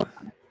we go.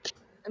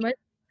 Am I?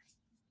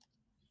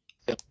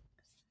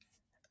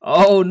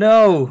 Oh,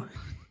 no.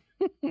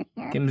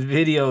 Kim's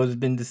video has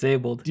been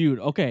disabled. Dude,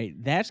 okay,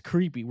 that's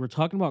creepy. We're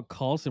talking about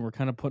cults and we're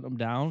kind of putting them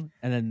down,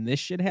 and then this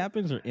shit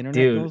happens or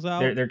internet goes out.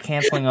 They're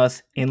canceling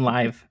us in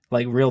live,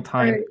 like real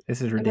time. Right.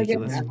 This is Am I good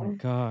ridiculous. Oh my now?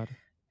 god.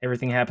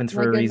 Everything happens Am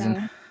for I a good reason.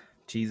 now?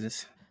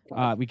 Jesus.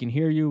 We can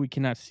hear you, we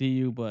cannot see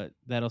you, but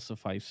that'll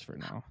suffice for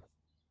now.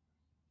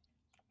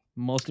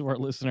 Most of our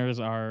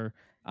listeners are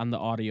on the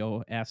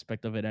audio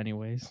aspect of it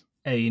anyways.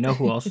 Hey, you know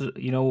who else?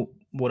 You know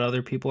what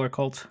other people are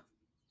cults?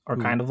 Or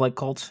Who? kind of like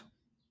cults?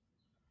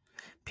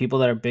 People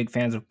that are big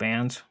fans of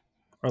bands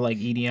or like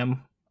EDM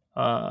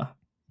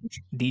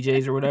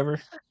DJs or whatever.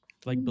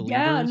 Like Believers?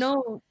 Yeah,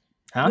 no.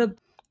 Huh?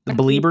 The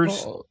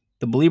Believers.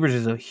 The Believers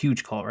is a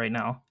huge cult right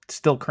now. It's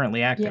still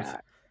currently active. Yeah.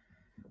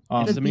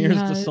 And The Samir is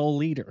the Beehive. sole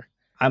leader.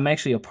 I'm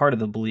actually a part of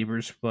the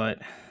Believers, but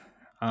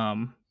I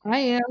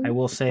am. I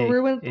will say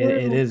Through and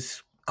it through.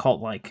 is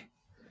cult-like.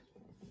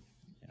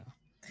 Yeah.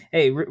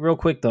 Hey, real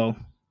quick though,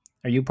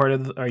 are you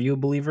a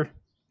believer?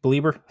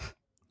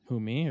 Who,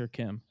 me or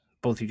Kim?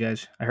 Both you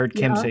guys. I heard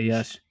Kim Yeah. say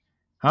yes.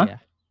 Huh? Yeah.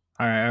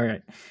 All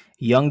right.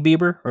 Young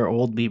Bieber or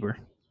old Bieber?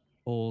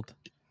 Old.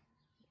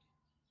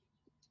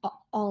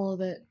 All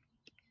of it.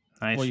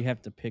 Nice. Well, you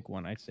have to pick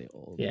one. I'd say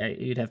old. Yeah,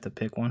 you'd have to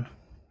pick one.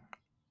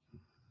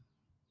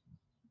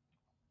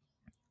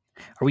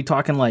 Are we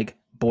talking like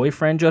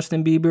boyfriend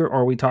Justin Bieber, or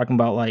are we talking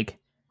about like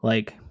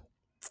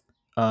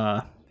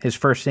his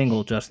first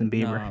single Justin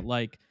Bieber? No,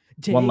 like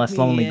One Less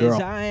Lonely Girl.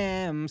 As I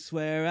am,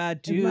 swear I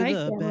do my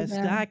the camera best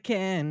back? I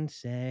can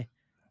say.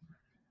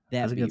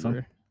 That That's a good Bieber.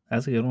 one.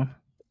 That's a good one.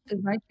 Is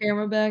my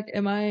camera back?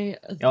 Am I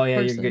a Oh yeah,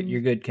 person?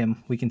 you're good,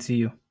 Kim. We can see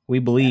you. We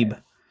believe.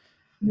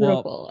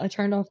 Beautiful. I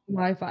turned off the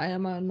Wi-Fi.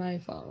 I'm on my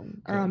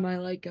phone or Good. on my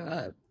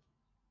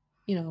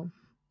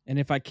And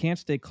if I can't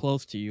stay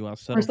close to you, I'll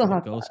settle the for the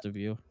hotspot? ghost of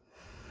you.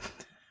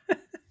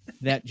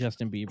 That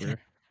Justin Bieber.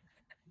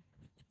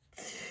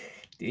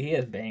 Dude, he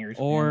has bangers.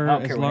 Or man. I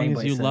don't as care what long as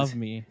anybody you says. love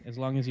me. As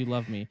long as you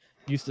love me.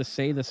 Used to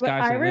say the But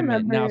sky's I the limit.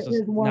 remember Now, his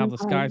now the one-time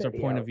skies are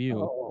point of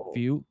video,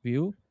 view. so-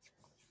 View?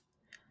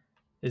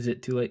 Is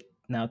it too late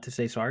now to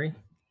say sorry?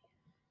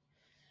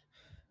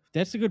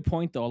 That's a good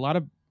point, though. A lot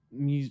of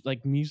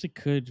music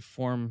could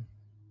form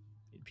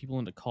people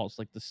into cults,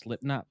 like the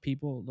Slipknot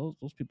people.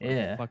 Those people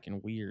Yeah. are fucking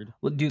weird.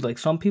 Well, dude, like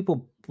some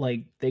people,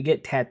 like they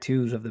get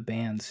tattoos of the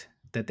bands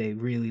that they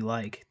really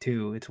like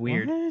too. It's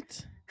weird.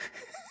 What?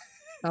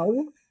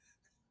 No.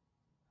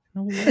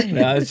 No way.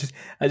 No, I was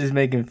just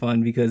making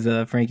fun because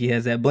Frankie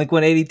has that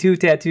Blink-182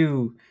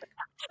 tattoo.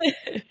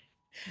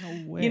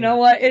 No way. You know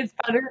what? It's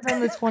better than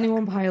the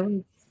 21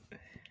 Pilots.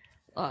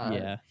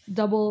 Yeah.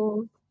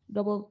 Double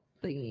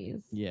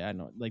thingies. Yeah, I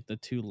know. Like the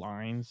two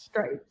lines.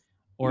 Stripes.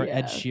 Or Yeah.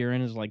 Ed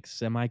Sheeran is like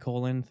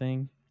semicolon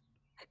thing.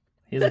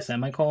 He has a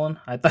semicolon.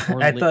 I thought.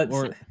 Or I thought.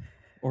 or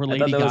I Lady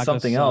thought that Gaga's was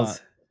something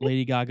else.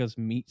 Lady Gaga's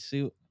meat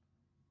suit.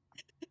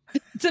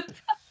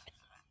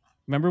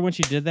 Remember when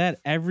she did that?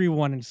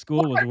 Everyone in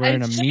school was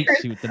wearing a meat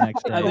suit the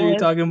next I thought day. you were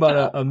talking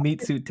about a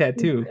meat suit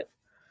tattoo.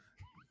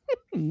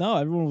 No,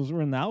 everyone was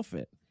wearing the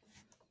outfit.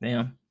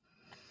 Damn.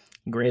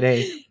 Grade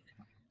A.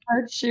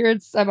 Ed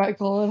Sheeran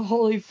semicolon.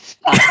 Holy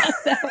fuck.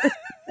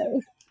 That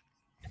was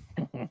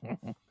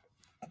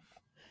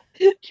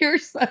You're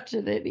such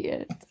an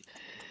idiot.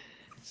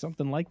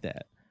 Something like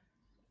that.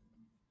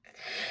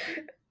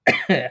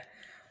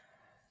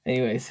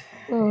 Anyways,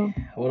 Oh.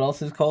 what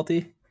else is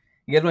culty?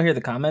 You guys want to hear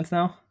the comments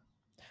now?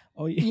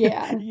 Oh yeah.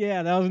 Yeah.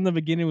 Yeah, that was in the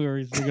beginning. We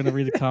were going to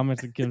read the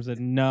comments, and Kim said,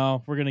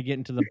 "No, we're going to get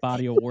into the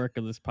body of work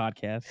of this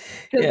podcast."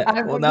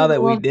 Yeah. Well, now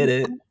that we did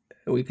it,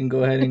 we can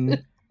go ahead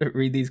and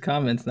read these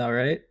comments now,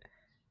 right?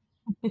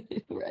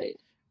 Right.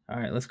 All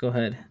right, let's go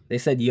ahead. They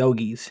said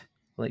yogis,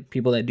 like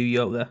people that do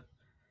yoga.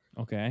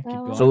 Okay, keep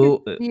going.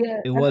 So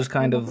it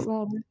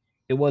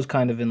was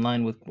kind of in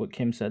line with what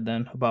Kim said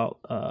then about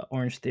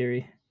Orange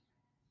Theory.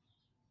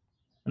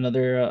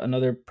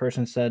 Another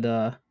person said,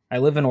 "I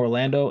live in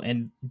Orlando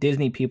and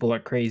Disney people are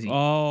crazy."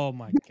 Oh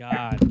my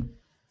god.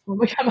 Oh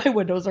my god, my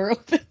windows are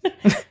open.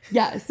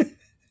 Yes.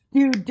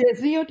 Dude,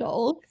 Disney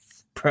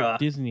adults. Bruh.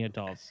 Disney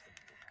adults.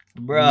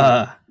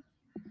 Bruh.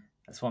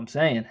 That's what I'm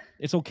saying.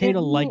 It's okay to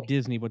like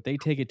Disney, but they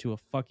take it to a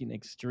fucking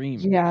extreme.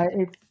 Yeah,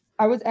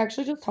 I was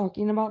actually just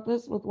talking about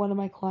this with one of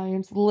my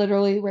clients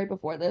literally right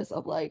before this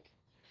of like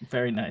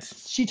very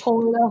nice. She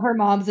told me that her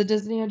mom's a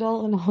Disney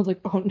adult and I was like,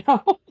 oh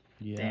no.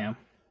 Yeah. Damn.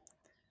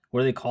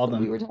 What do they call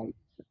them? We were talking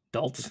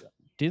adults?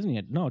 Disney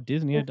adults.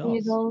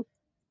 adults.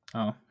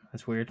 Oh,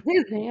 That's weird.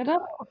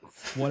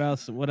 What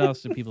else? What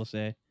else do people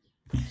say?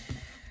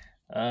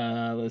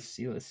 Let's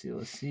see.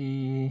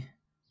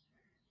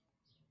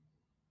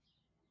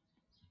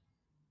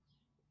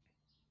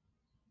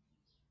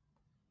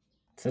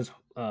 It says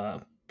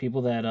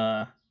people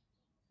that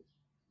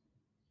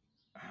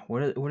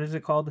what is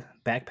it called?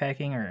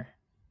 Backpacking, or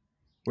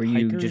where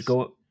you just Hikers?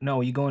 go?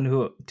 No, you go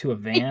into a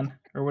van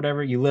or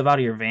whatever. You live out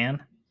of your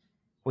van.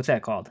 What's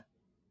that called?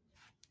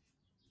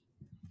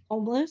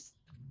 Homeless.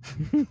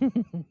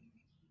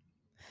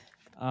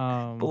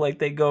 But like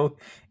they go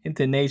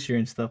into nature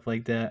and stuff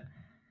like that.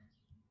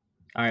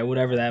 All right,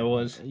 whatever that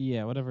was.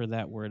 Yeah, whatever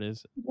that word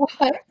is.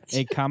 What?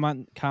 Hey,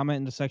 comment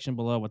in the section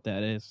below what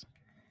that is.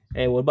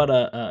 Hey, what about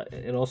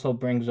it also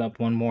brings up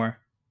one more.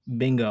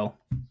 Bingo.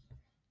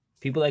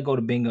 People that go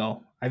to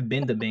bingo. I've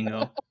been to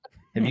bingo.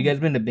 Have you guys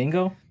been to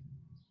bingo?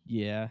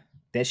 Yeah.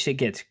 That shit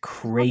gets I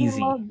crazy.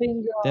 love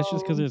bingo. That's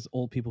just because there's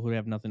old people who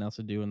have nothing else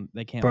to do and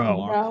they can't Bro.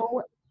 walk.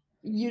 No,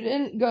 you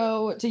didn't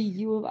go to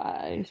U of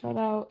I. Shout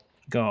out.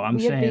 Go. I'm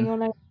We had saying. bingo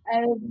night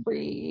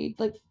every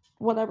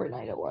whatever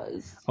night it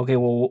was. Okay,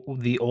 well,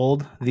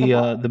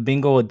 the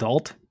bingo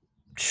adult,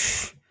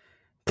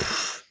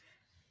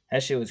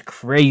 that shit was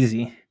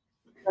crazy.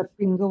 The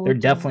bingo They're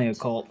adult. definitely a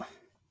cult.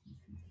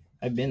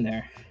 I've been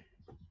there.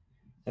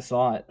 I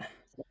saw it.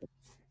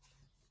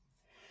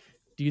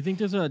 Do you think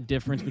there's a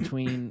difference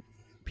between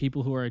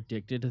people who are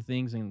addicted to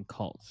things and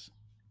cults?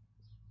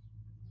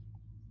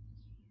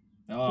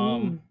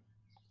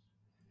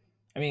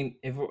 I mean,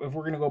 if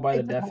we're gonna go by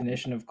the It's a cult.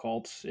 definition of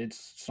cults,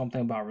 it's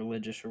something about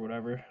religious or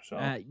whatever. So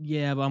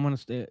Yeah, but I'm gonna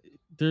stay.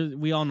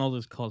 We all know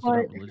there's cults that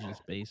are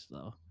religious based,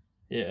 though.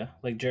 yeah,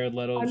 like Jared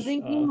Leto's. I'm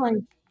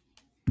thinking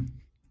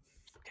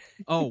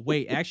Oh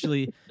wait,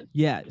 actually,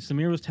 yeah.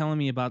 Samir was telling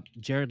me about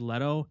Jared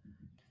Leto,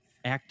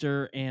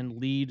 actor and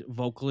lead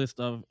vocalist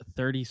of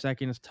 30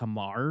 Seconds to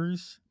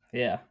Mars.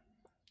 Yeah.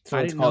 So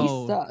I it's didn't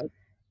called. know.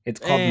 It's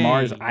called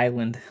Mars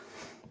Island.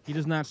 He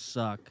does not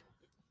suck.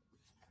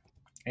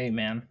 Hey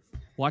man,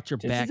 watch your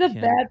back. He's a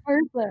bad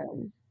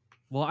person.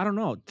 Well, I don't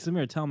know.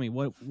 Samir, tell me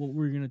what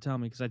were you gonna tell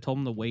me? Because I told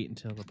him to wait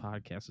until the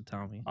podcast to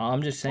tell me.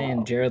 I'm just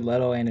saying, Jared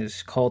Leto and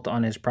his cult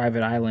on his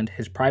private island.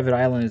 His private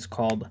island is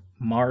called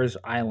Mars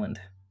Island,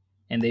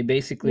 and they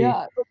basically he's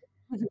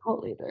a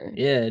cult leader.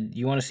 Yeah,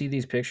 you want to see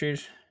these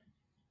pictures?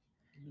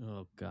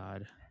 Oh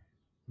God,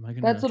 am I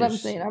gonna? That's what I'm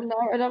saying. I'm not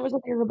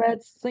saying you're a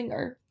bad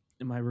singer.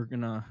 Am I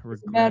gonna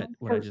regret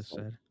what I just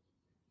said?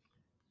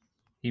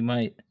 You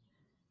might.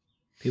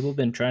 People have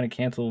been trying to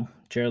cancel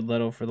Jared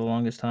Leto for the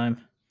longest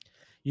time.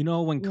 You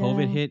know, when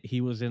COVID hit,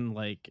 he was in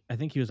I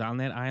think he was on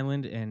that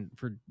island and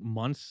for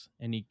months,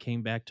 and he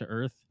came back to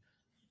Earth,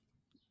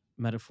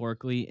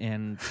 metaphorically,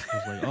 and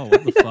was like, "Oh,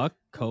 what the fuck?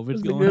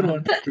 COVID's going on."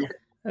 One.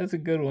 That's a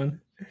good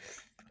one.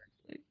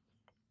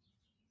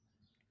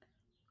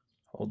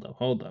 Hold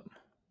up.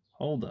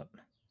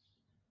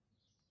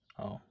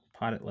 Oh,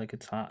 pot it like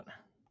it's hot.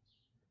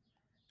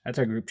 That's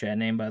our group chat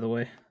name, by the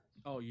way.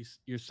 Oh,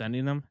 you're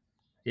sending them?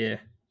 Yeah.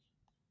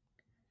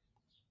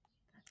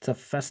 It's a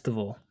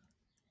festival.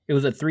 It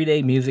was a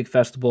 3-day music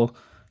festival,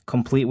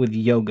 complete with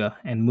yoga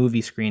and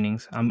movie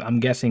screenings. I'm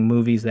guessing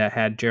movies that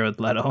had Jared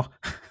Leto,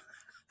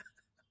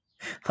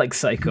 like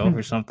Psycho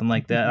or something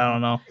like that. I don't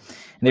know.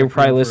 And they were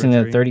probably listening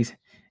to the 30s.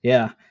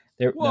 Yeah,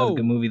 that was a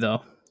good movie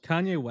though.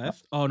 Kanye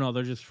West? Oh no,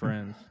 they're just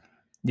friends.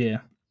 Yeah.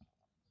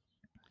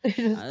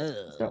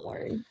 Don't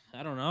worry.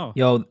 I don't know.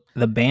 Yo,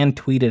 the band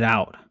tweeted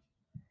out,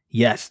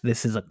 "Yes,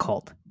 this is a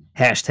cult.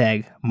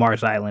 #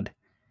 Mars Island."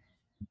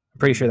 I'm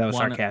pretty sure that was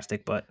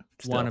sarcastic, but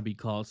still. Wannabe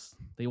cults.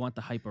 They want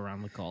the hype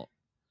around the cult.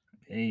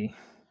 Hey.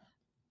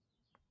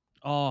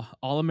 Oh,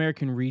 All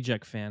American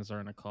Reject fans are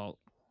in a cult.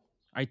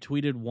 I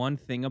tweeted one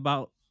thing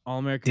about All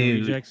American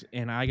Rejects,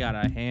 and I got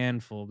a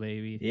handful,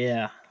 baby.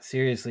 Yeah,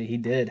 seriously, he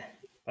did.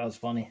 That was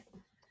funny.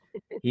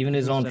 Even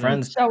his own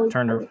friends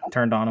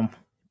turned on him.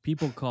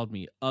 People called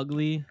me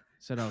ugly,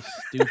 said I was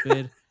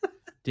stupid,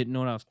 didn't know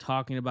what I was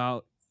talking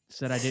about,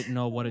 said I didn't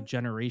know what a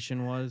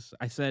generation was.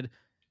 I said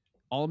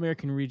All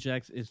American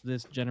Rejects is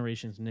this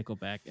generation's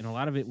Nickelback, and a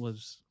lot of it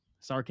was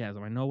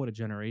sarcasm. I know what a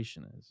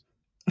generation is.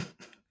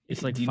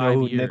 It's like 5 years. Do you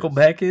know who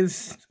Nickelback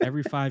is?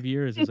 Every 5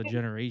 years is a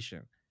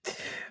generation.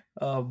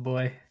 Oh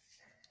boy.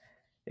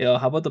 Yo,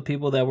 how about the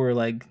people that were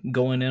like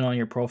going in on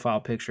your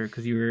profile picture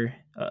because you were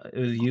it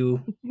was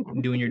you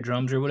doing your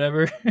drums or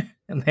whatever,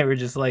 and they were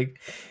just like,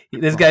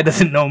 "This guy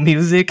doesn't know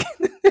music."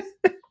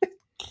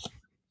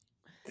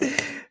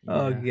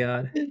 Oh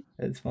god,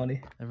 that's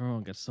funny.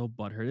 Everyone gets so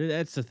butthurt.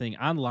 That's the thing.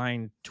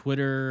 Online,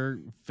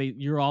 Twitter,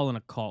 you're all in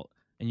a cult,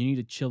 and you need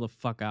to chill the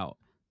fuck out.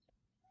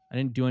 I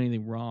didn't do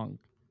anything wrong.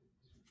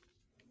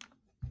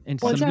 And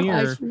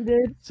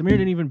Samir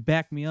didn't even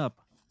back me up.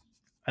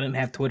 I didn't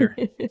have Twitter.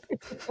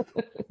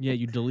 Yeah,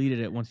 you deleted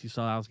it once you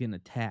saw I was getting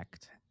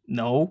attacked.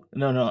 No.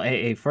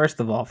 Hey, first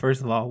of all,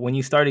 when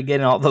you started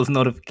getting all those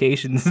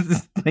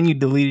notifications, then you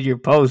deleted your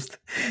post.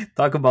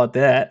 Talk about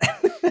that.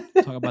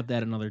 Talk about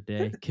that another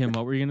day. Kim,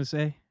 what were you gonna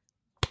say?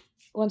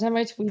 One time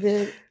I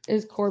tweeted,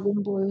 "Is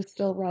Corbin Bleu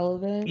still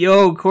relevant?"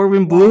 Yo,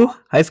 Corbin Bleu,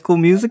 High School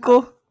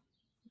Musical.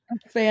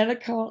 fan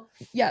account.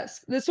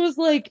 Yes, this was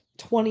like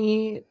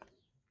 20.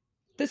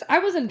 I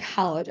was in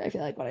college, I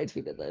feel like, when I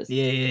tweeted this.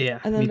 Yeah.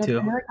 And then Me the too.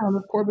 fan account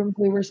of Corbin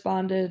Blue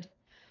responded,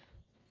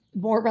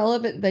 "More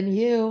relevant than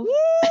you."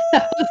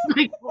 I was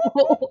like,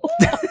 oh.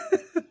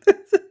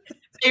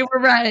 They were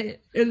right,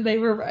 and they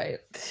were right.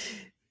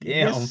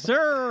 Damn. Yes,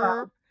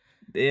 sir.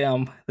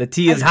 Damn. The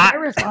tea is hot. I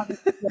responded,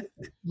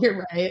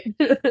 "You're right."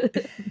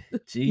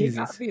 Jesus. You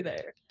got me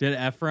there. Did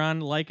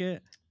Efron like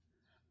it?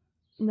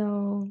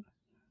 No.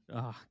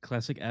 Ah,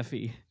 classic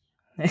Effie.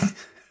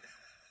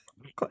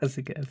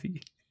 Classic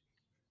Effie.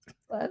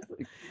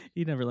 Classic.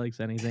 He never likes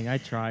anything. I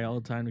try all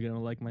the time to get him to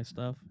like my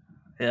stuff.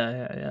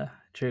 Yeah.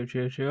 True.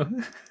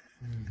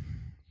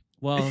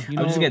 Well,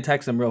 I'm just gonna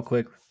text him real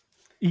quick.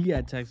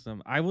 Yeah, text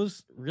him. I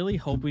was really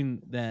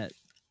hoping that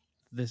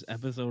this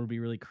episode would be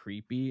really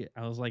creepy.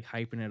 I was like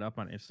hyping it up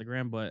on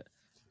Instagram, but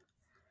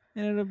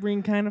it ended up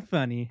being kind of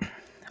funny.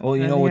 Well,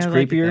 you I know think what's I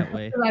like it creepier? that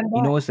way.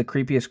 You know what's the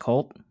creepiest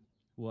cult?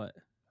 What?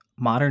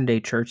 Modern day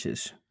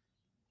churches.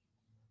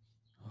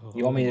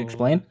 You want me to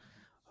explain?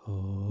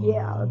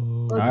 Yeah.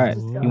 All right.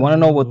 You want to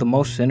know what the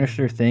most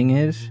sinister thing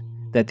is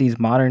that these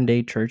modern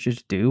day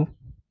churches do?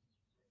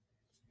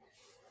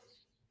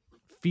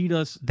 Feed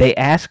us. They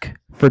ask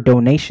for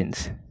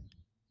donations.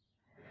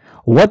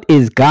 What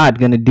is God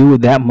going to do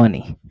with that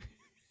money?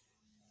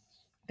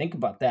 Think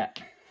about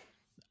that.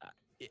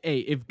 Hey,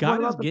 if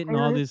God is getting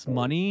all this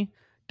money,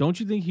 don't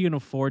you think he can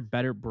afford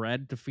better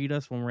bread to feed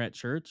us when we're at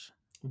church?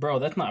 Bro,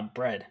 that's not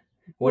bread.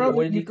 What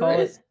did he call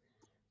it?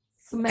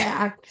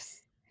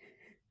 Smacks.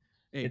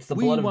 Hey, it's the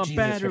blood of Jesus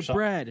better or something.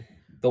 Bread.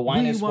 The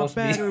wine is supposed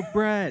to be better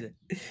bread.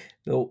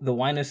 The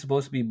wine is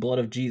supposed to be blood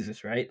of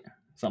Jesus, right?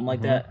 Something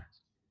like that.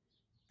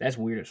 That's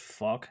weird as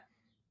fuck.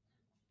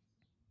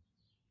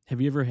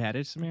 Have you ever had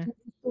it, Samir?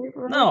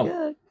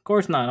 No, of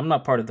course not. I'm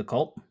not part of the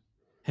cult.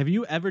 Have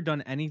you ever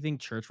done anything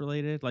church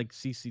related, like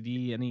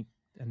CCD,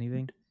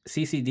 anything?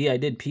 CCD, I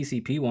did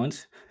PCP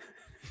once.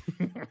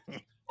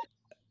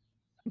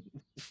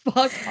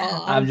 Fuck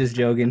off. I'm just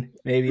joking.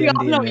 Maybe we MDMA.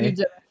 all know you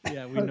did.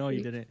 Yeah, we know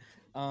you didn't.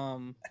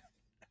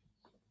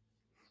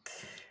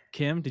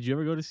 Kim, did you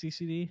ever go to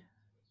CCD?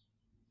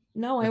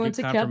 No, I went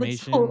to Catholic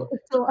school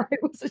until I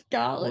was in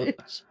college.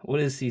 What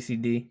is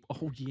CCD?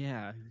 Oh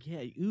yeah.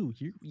 Ooh,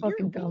 you're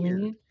fucking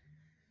weird.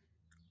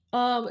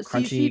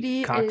 Crunchy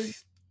CCD Cox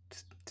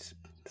is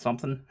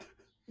something.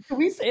 Can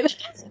we say that?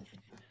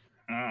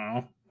 I don't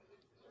know.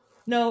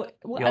 No,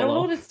 well, I don't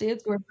know what it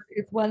stands for. But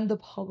it's when the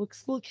public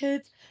school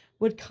kids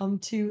would come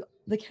to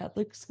the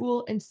Catholic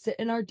school and sit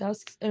in our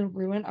desks and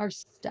ruin our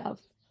stuff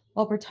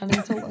while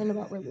pretending to learn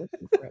about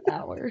religion for an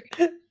hour.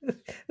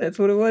 That's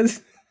what it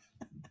was?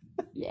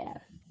 Yeah.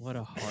 What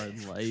a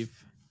hard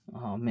life.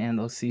 Oh man,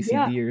 those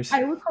CCDers. Yeah,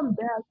 I would come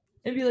back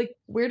and be like,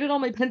 where did all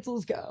my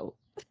pencils go?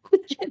 The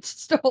kids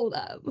stole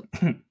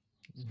them.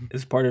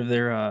 It's part of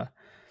their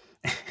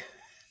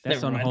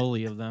That's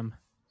unholy of them.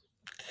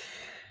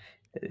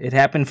 It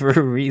happened for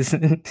a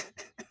reason.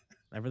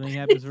 Everything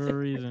happens for a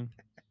reason.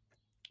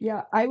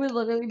 Yeah, I would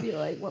literally be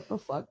like, what the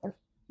fuck?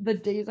 The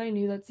days I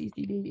knew that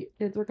CCD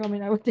kids were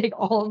coming, I would take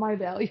all of my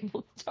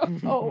valuable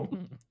stuff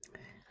home.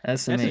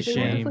 That's a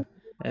shame.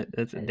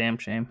 That's a damn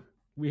shame.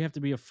 We have to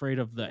be afraid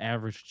of the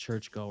average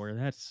churchgoer.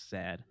 That's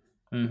sad.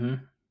 Mm-hmm.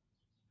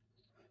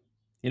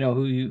 You know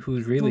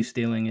who's really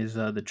stealing is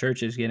the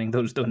churches getting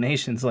those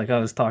donations like I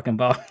was talking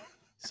about.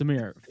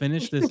 Samir,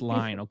 finish this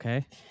line,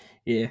 okay?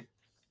 Yeah.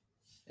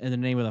 In the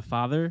name of the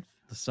Father,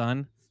 the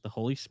Son, the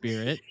Holy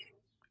Spirit.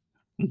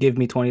 Give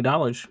me $20.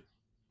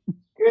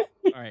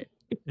 All right.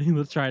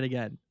 Let's try it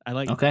again.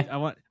 Okay.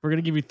 We're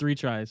gonna give you 3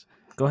 tries.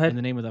 Go ahead. In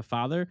the name of the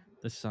Father,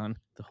 the Son,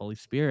 the Holy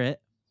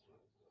Spirit.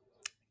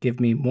 Give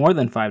me more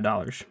than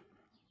 $5.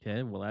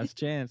 Okay, well, last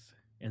chance.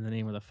 In the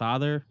name of the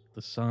Father,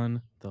 the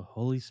Son, the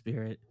Holy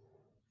Spirit.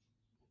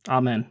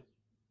 Amen.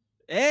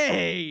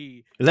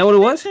 Hey! Is that what it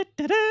was?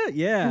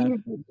 Yeah.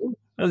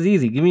 That was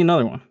easy. Give me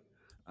another one.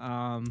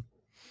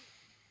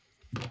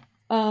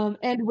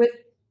 And with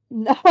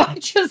no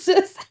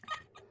righteousness.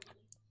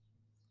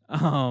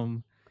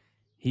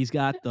 He's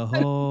got the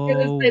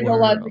whole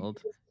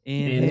world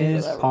in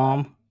his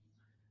palm.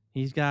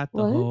 He's got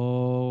the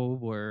whole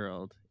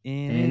world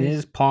in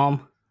his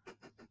palm.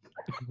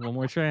 One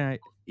more try.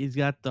 He's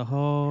got the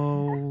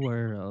whole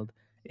world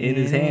in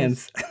his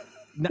hands.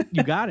 No,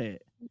 you got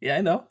it. Yeah,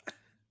 I know.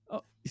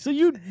 Oh, so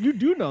you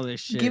do know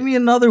this shit. Give me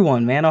another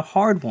one, man. A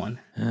hard one.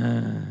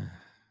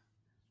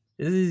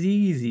 This is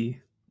easy.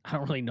 I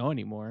don't really know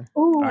anymore.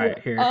 Ooh, all right,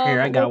 here,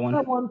 I got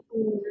one.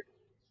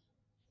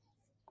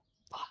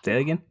 Say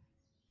it again.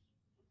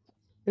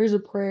 There's a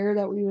prayer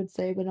that we would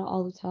say, but not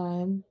all the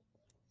time.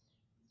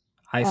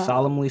 I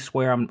solemnly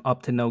swear I'm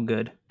up to no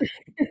good.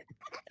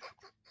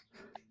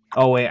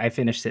 Oh, wait, I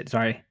finished it.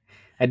 Sorry.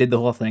 I did the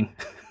whole thing.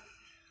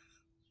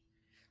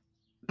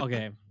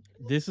 Okay,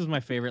 this is my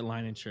favorite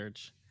line in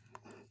church.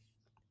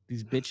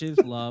 These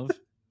bitches love.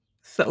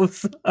 So.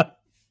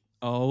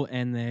 Oh,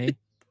 and they.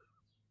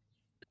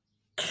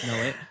 Know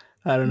it.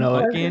 I don't know.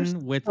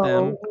 Fucking with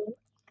them.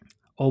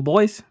 Old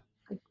boys?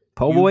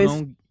 Po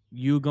boys?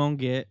 You gon'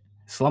 get.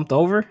 Slumped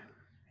over?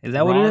 Is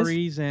that what it is?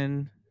 Ferraris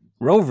and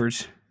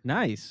Rovers.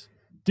 Nice.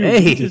 Dude,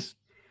 Hey,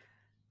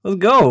 let's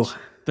go.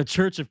 The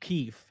Church of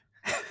Keith.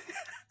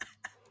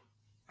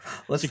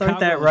 Let's start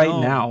that right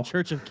now.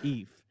 Church of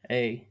Keith.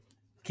 Hey,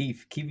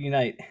 Keith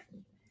Unite.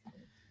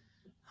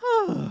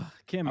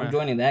 Kim, I'm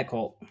joining that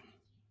cult.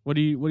 What are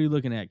you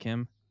looking at,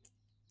 Kim?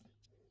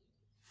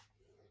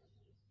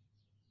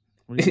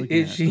 What are you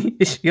looking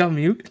Is she on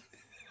mute?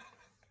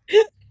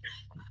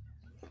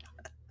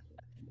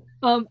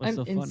 I'm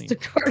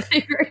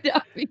Instacarting right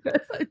now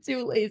because I'm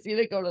too lazy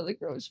to go to the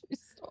grocery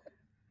store.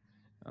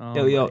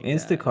 Oh, yo,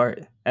 Instacart.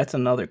 God. That's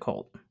another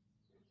cult.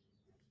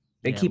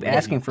 They keep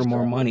asking for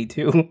more money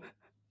too.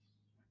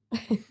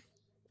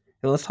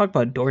 Let's talk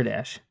about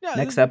DoorDash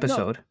next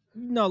episode.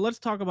 No, let's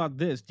talk about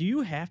this. Do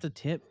you have to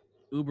tip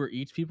Uber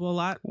Eats people a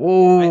lot?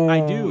 Whoa,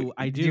 I do.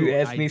 Did you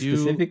ask me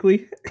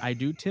specifically? I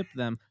do tip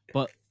them,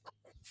 but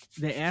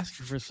they ask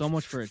for so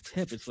much for a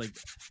tip. It's like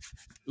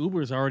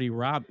Uber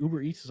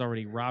Eats is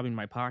already robbing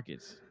my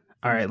pockets.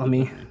 All right, let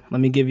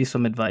me give you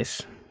some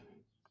advice.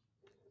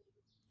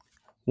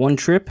 One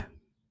trip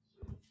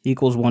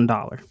equals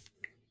 $1.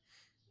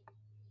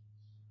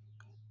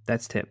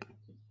 That's tip.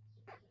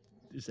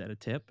 Is that a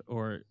tip,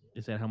 or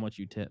is that how much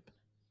you tip?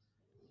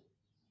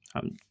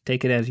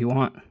 Take it as you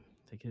want.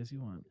 Take it as you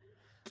want.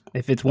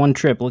 If it's one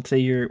trip, let's say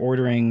you're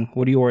ordering.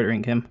 What are you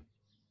ordering, Kim?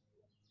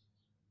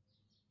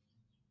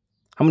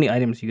 How many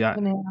items you got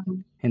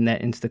in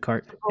that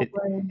Instacart?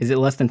 Is it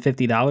less than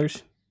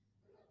 $50?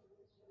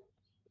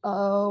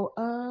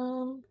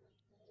 Oh,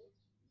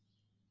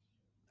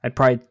 I'd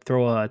probably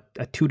throw a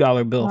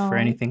 $2 bill for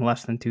anything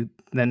less than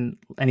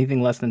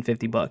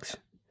 $50.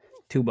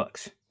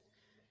 $2.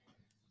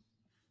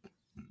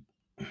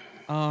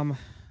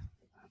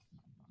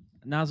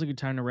 Now's a good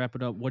time to wrap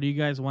it up. What do you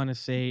guys want to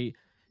say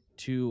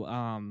to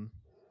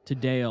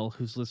Dale,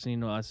 who's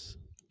listening to us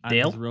on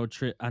his road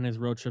trip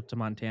to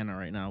Montana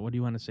right now? What do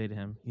you want to say to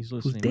him? He's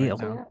listening. Who's Dale?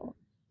 Right now.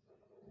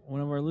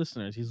 One of our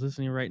listeners. He's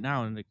listening right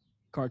now in the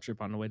car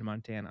trip on the way to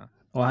Montana.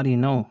 Well, how do you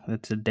know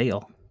it's a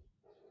Dale?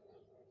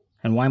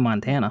 And why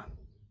Montana?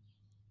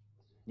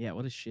 Yeah,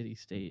 what a shitty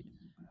state.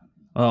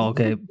 Oh,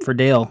 okay. For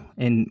Dale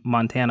in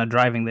Montana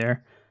driving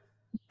there,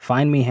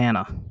 find me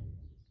Hannah.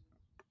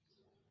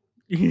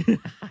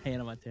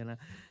 Hannah Montana.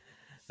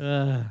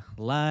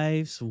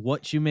 Life's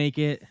what you make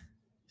it.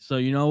 So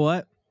you know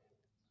what?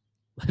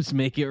 Let's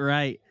make it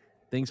right.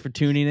 Thanks for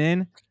tuning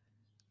in.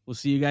 We'll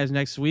see you guys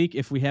next week.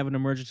 If we have an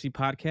emergency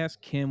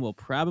podcast, Kim will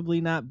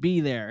probably not be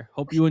there.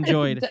 Hope you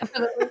enjoyed.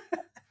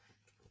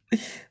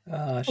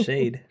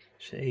 Shade.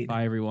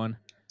 Bye, everyone.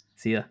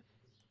 See ya.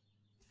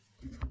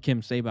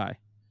 Kim, say bye.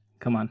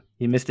 Come on.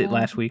 You missed it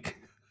last week.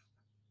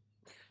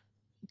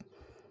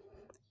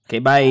 Okay,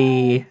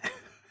 bye.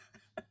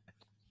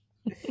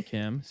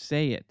 Kim,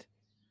 say it.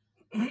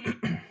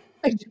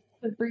 I just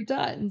said 3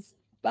 times.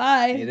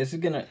 Bye. Hey, this is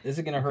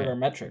gonna hurt our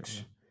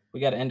metrics. We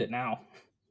got to end it now.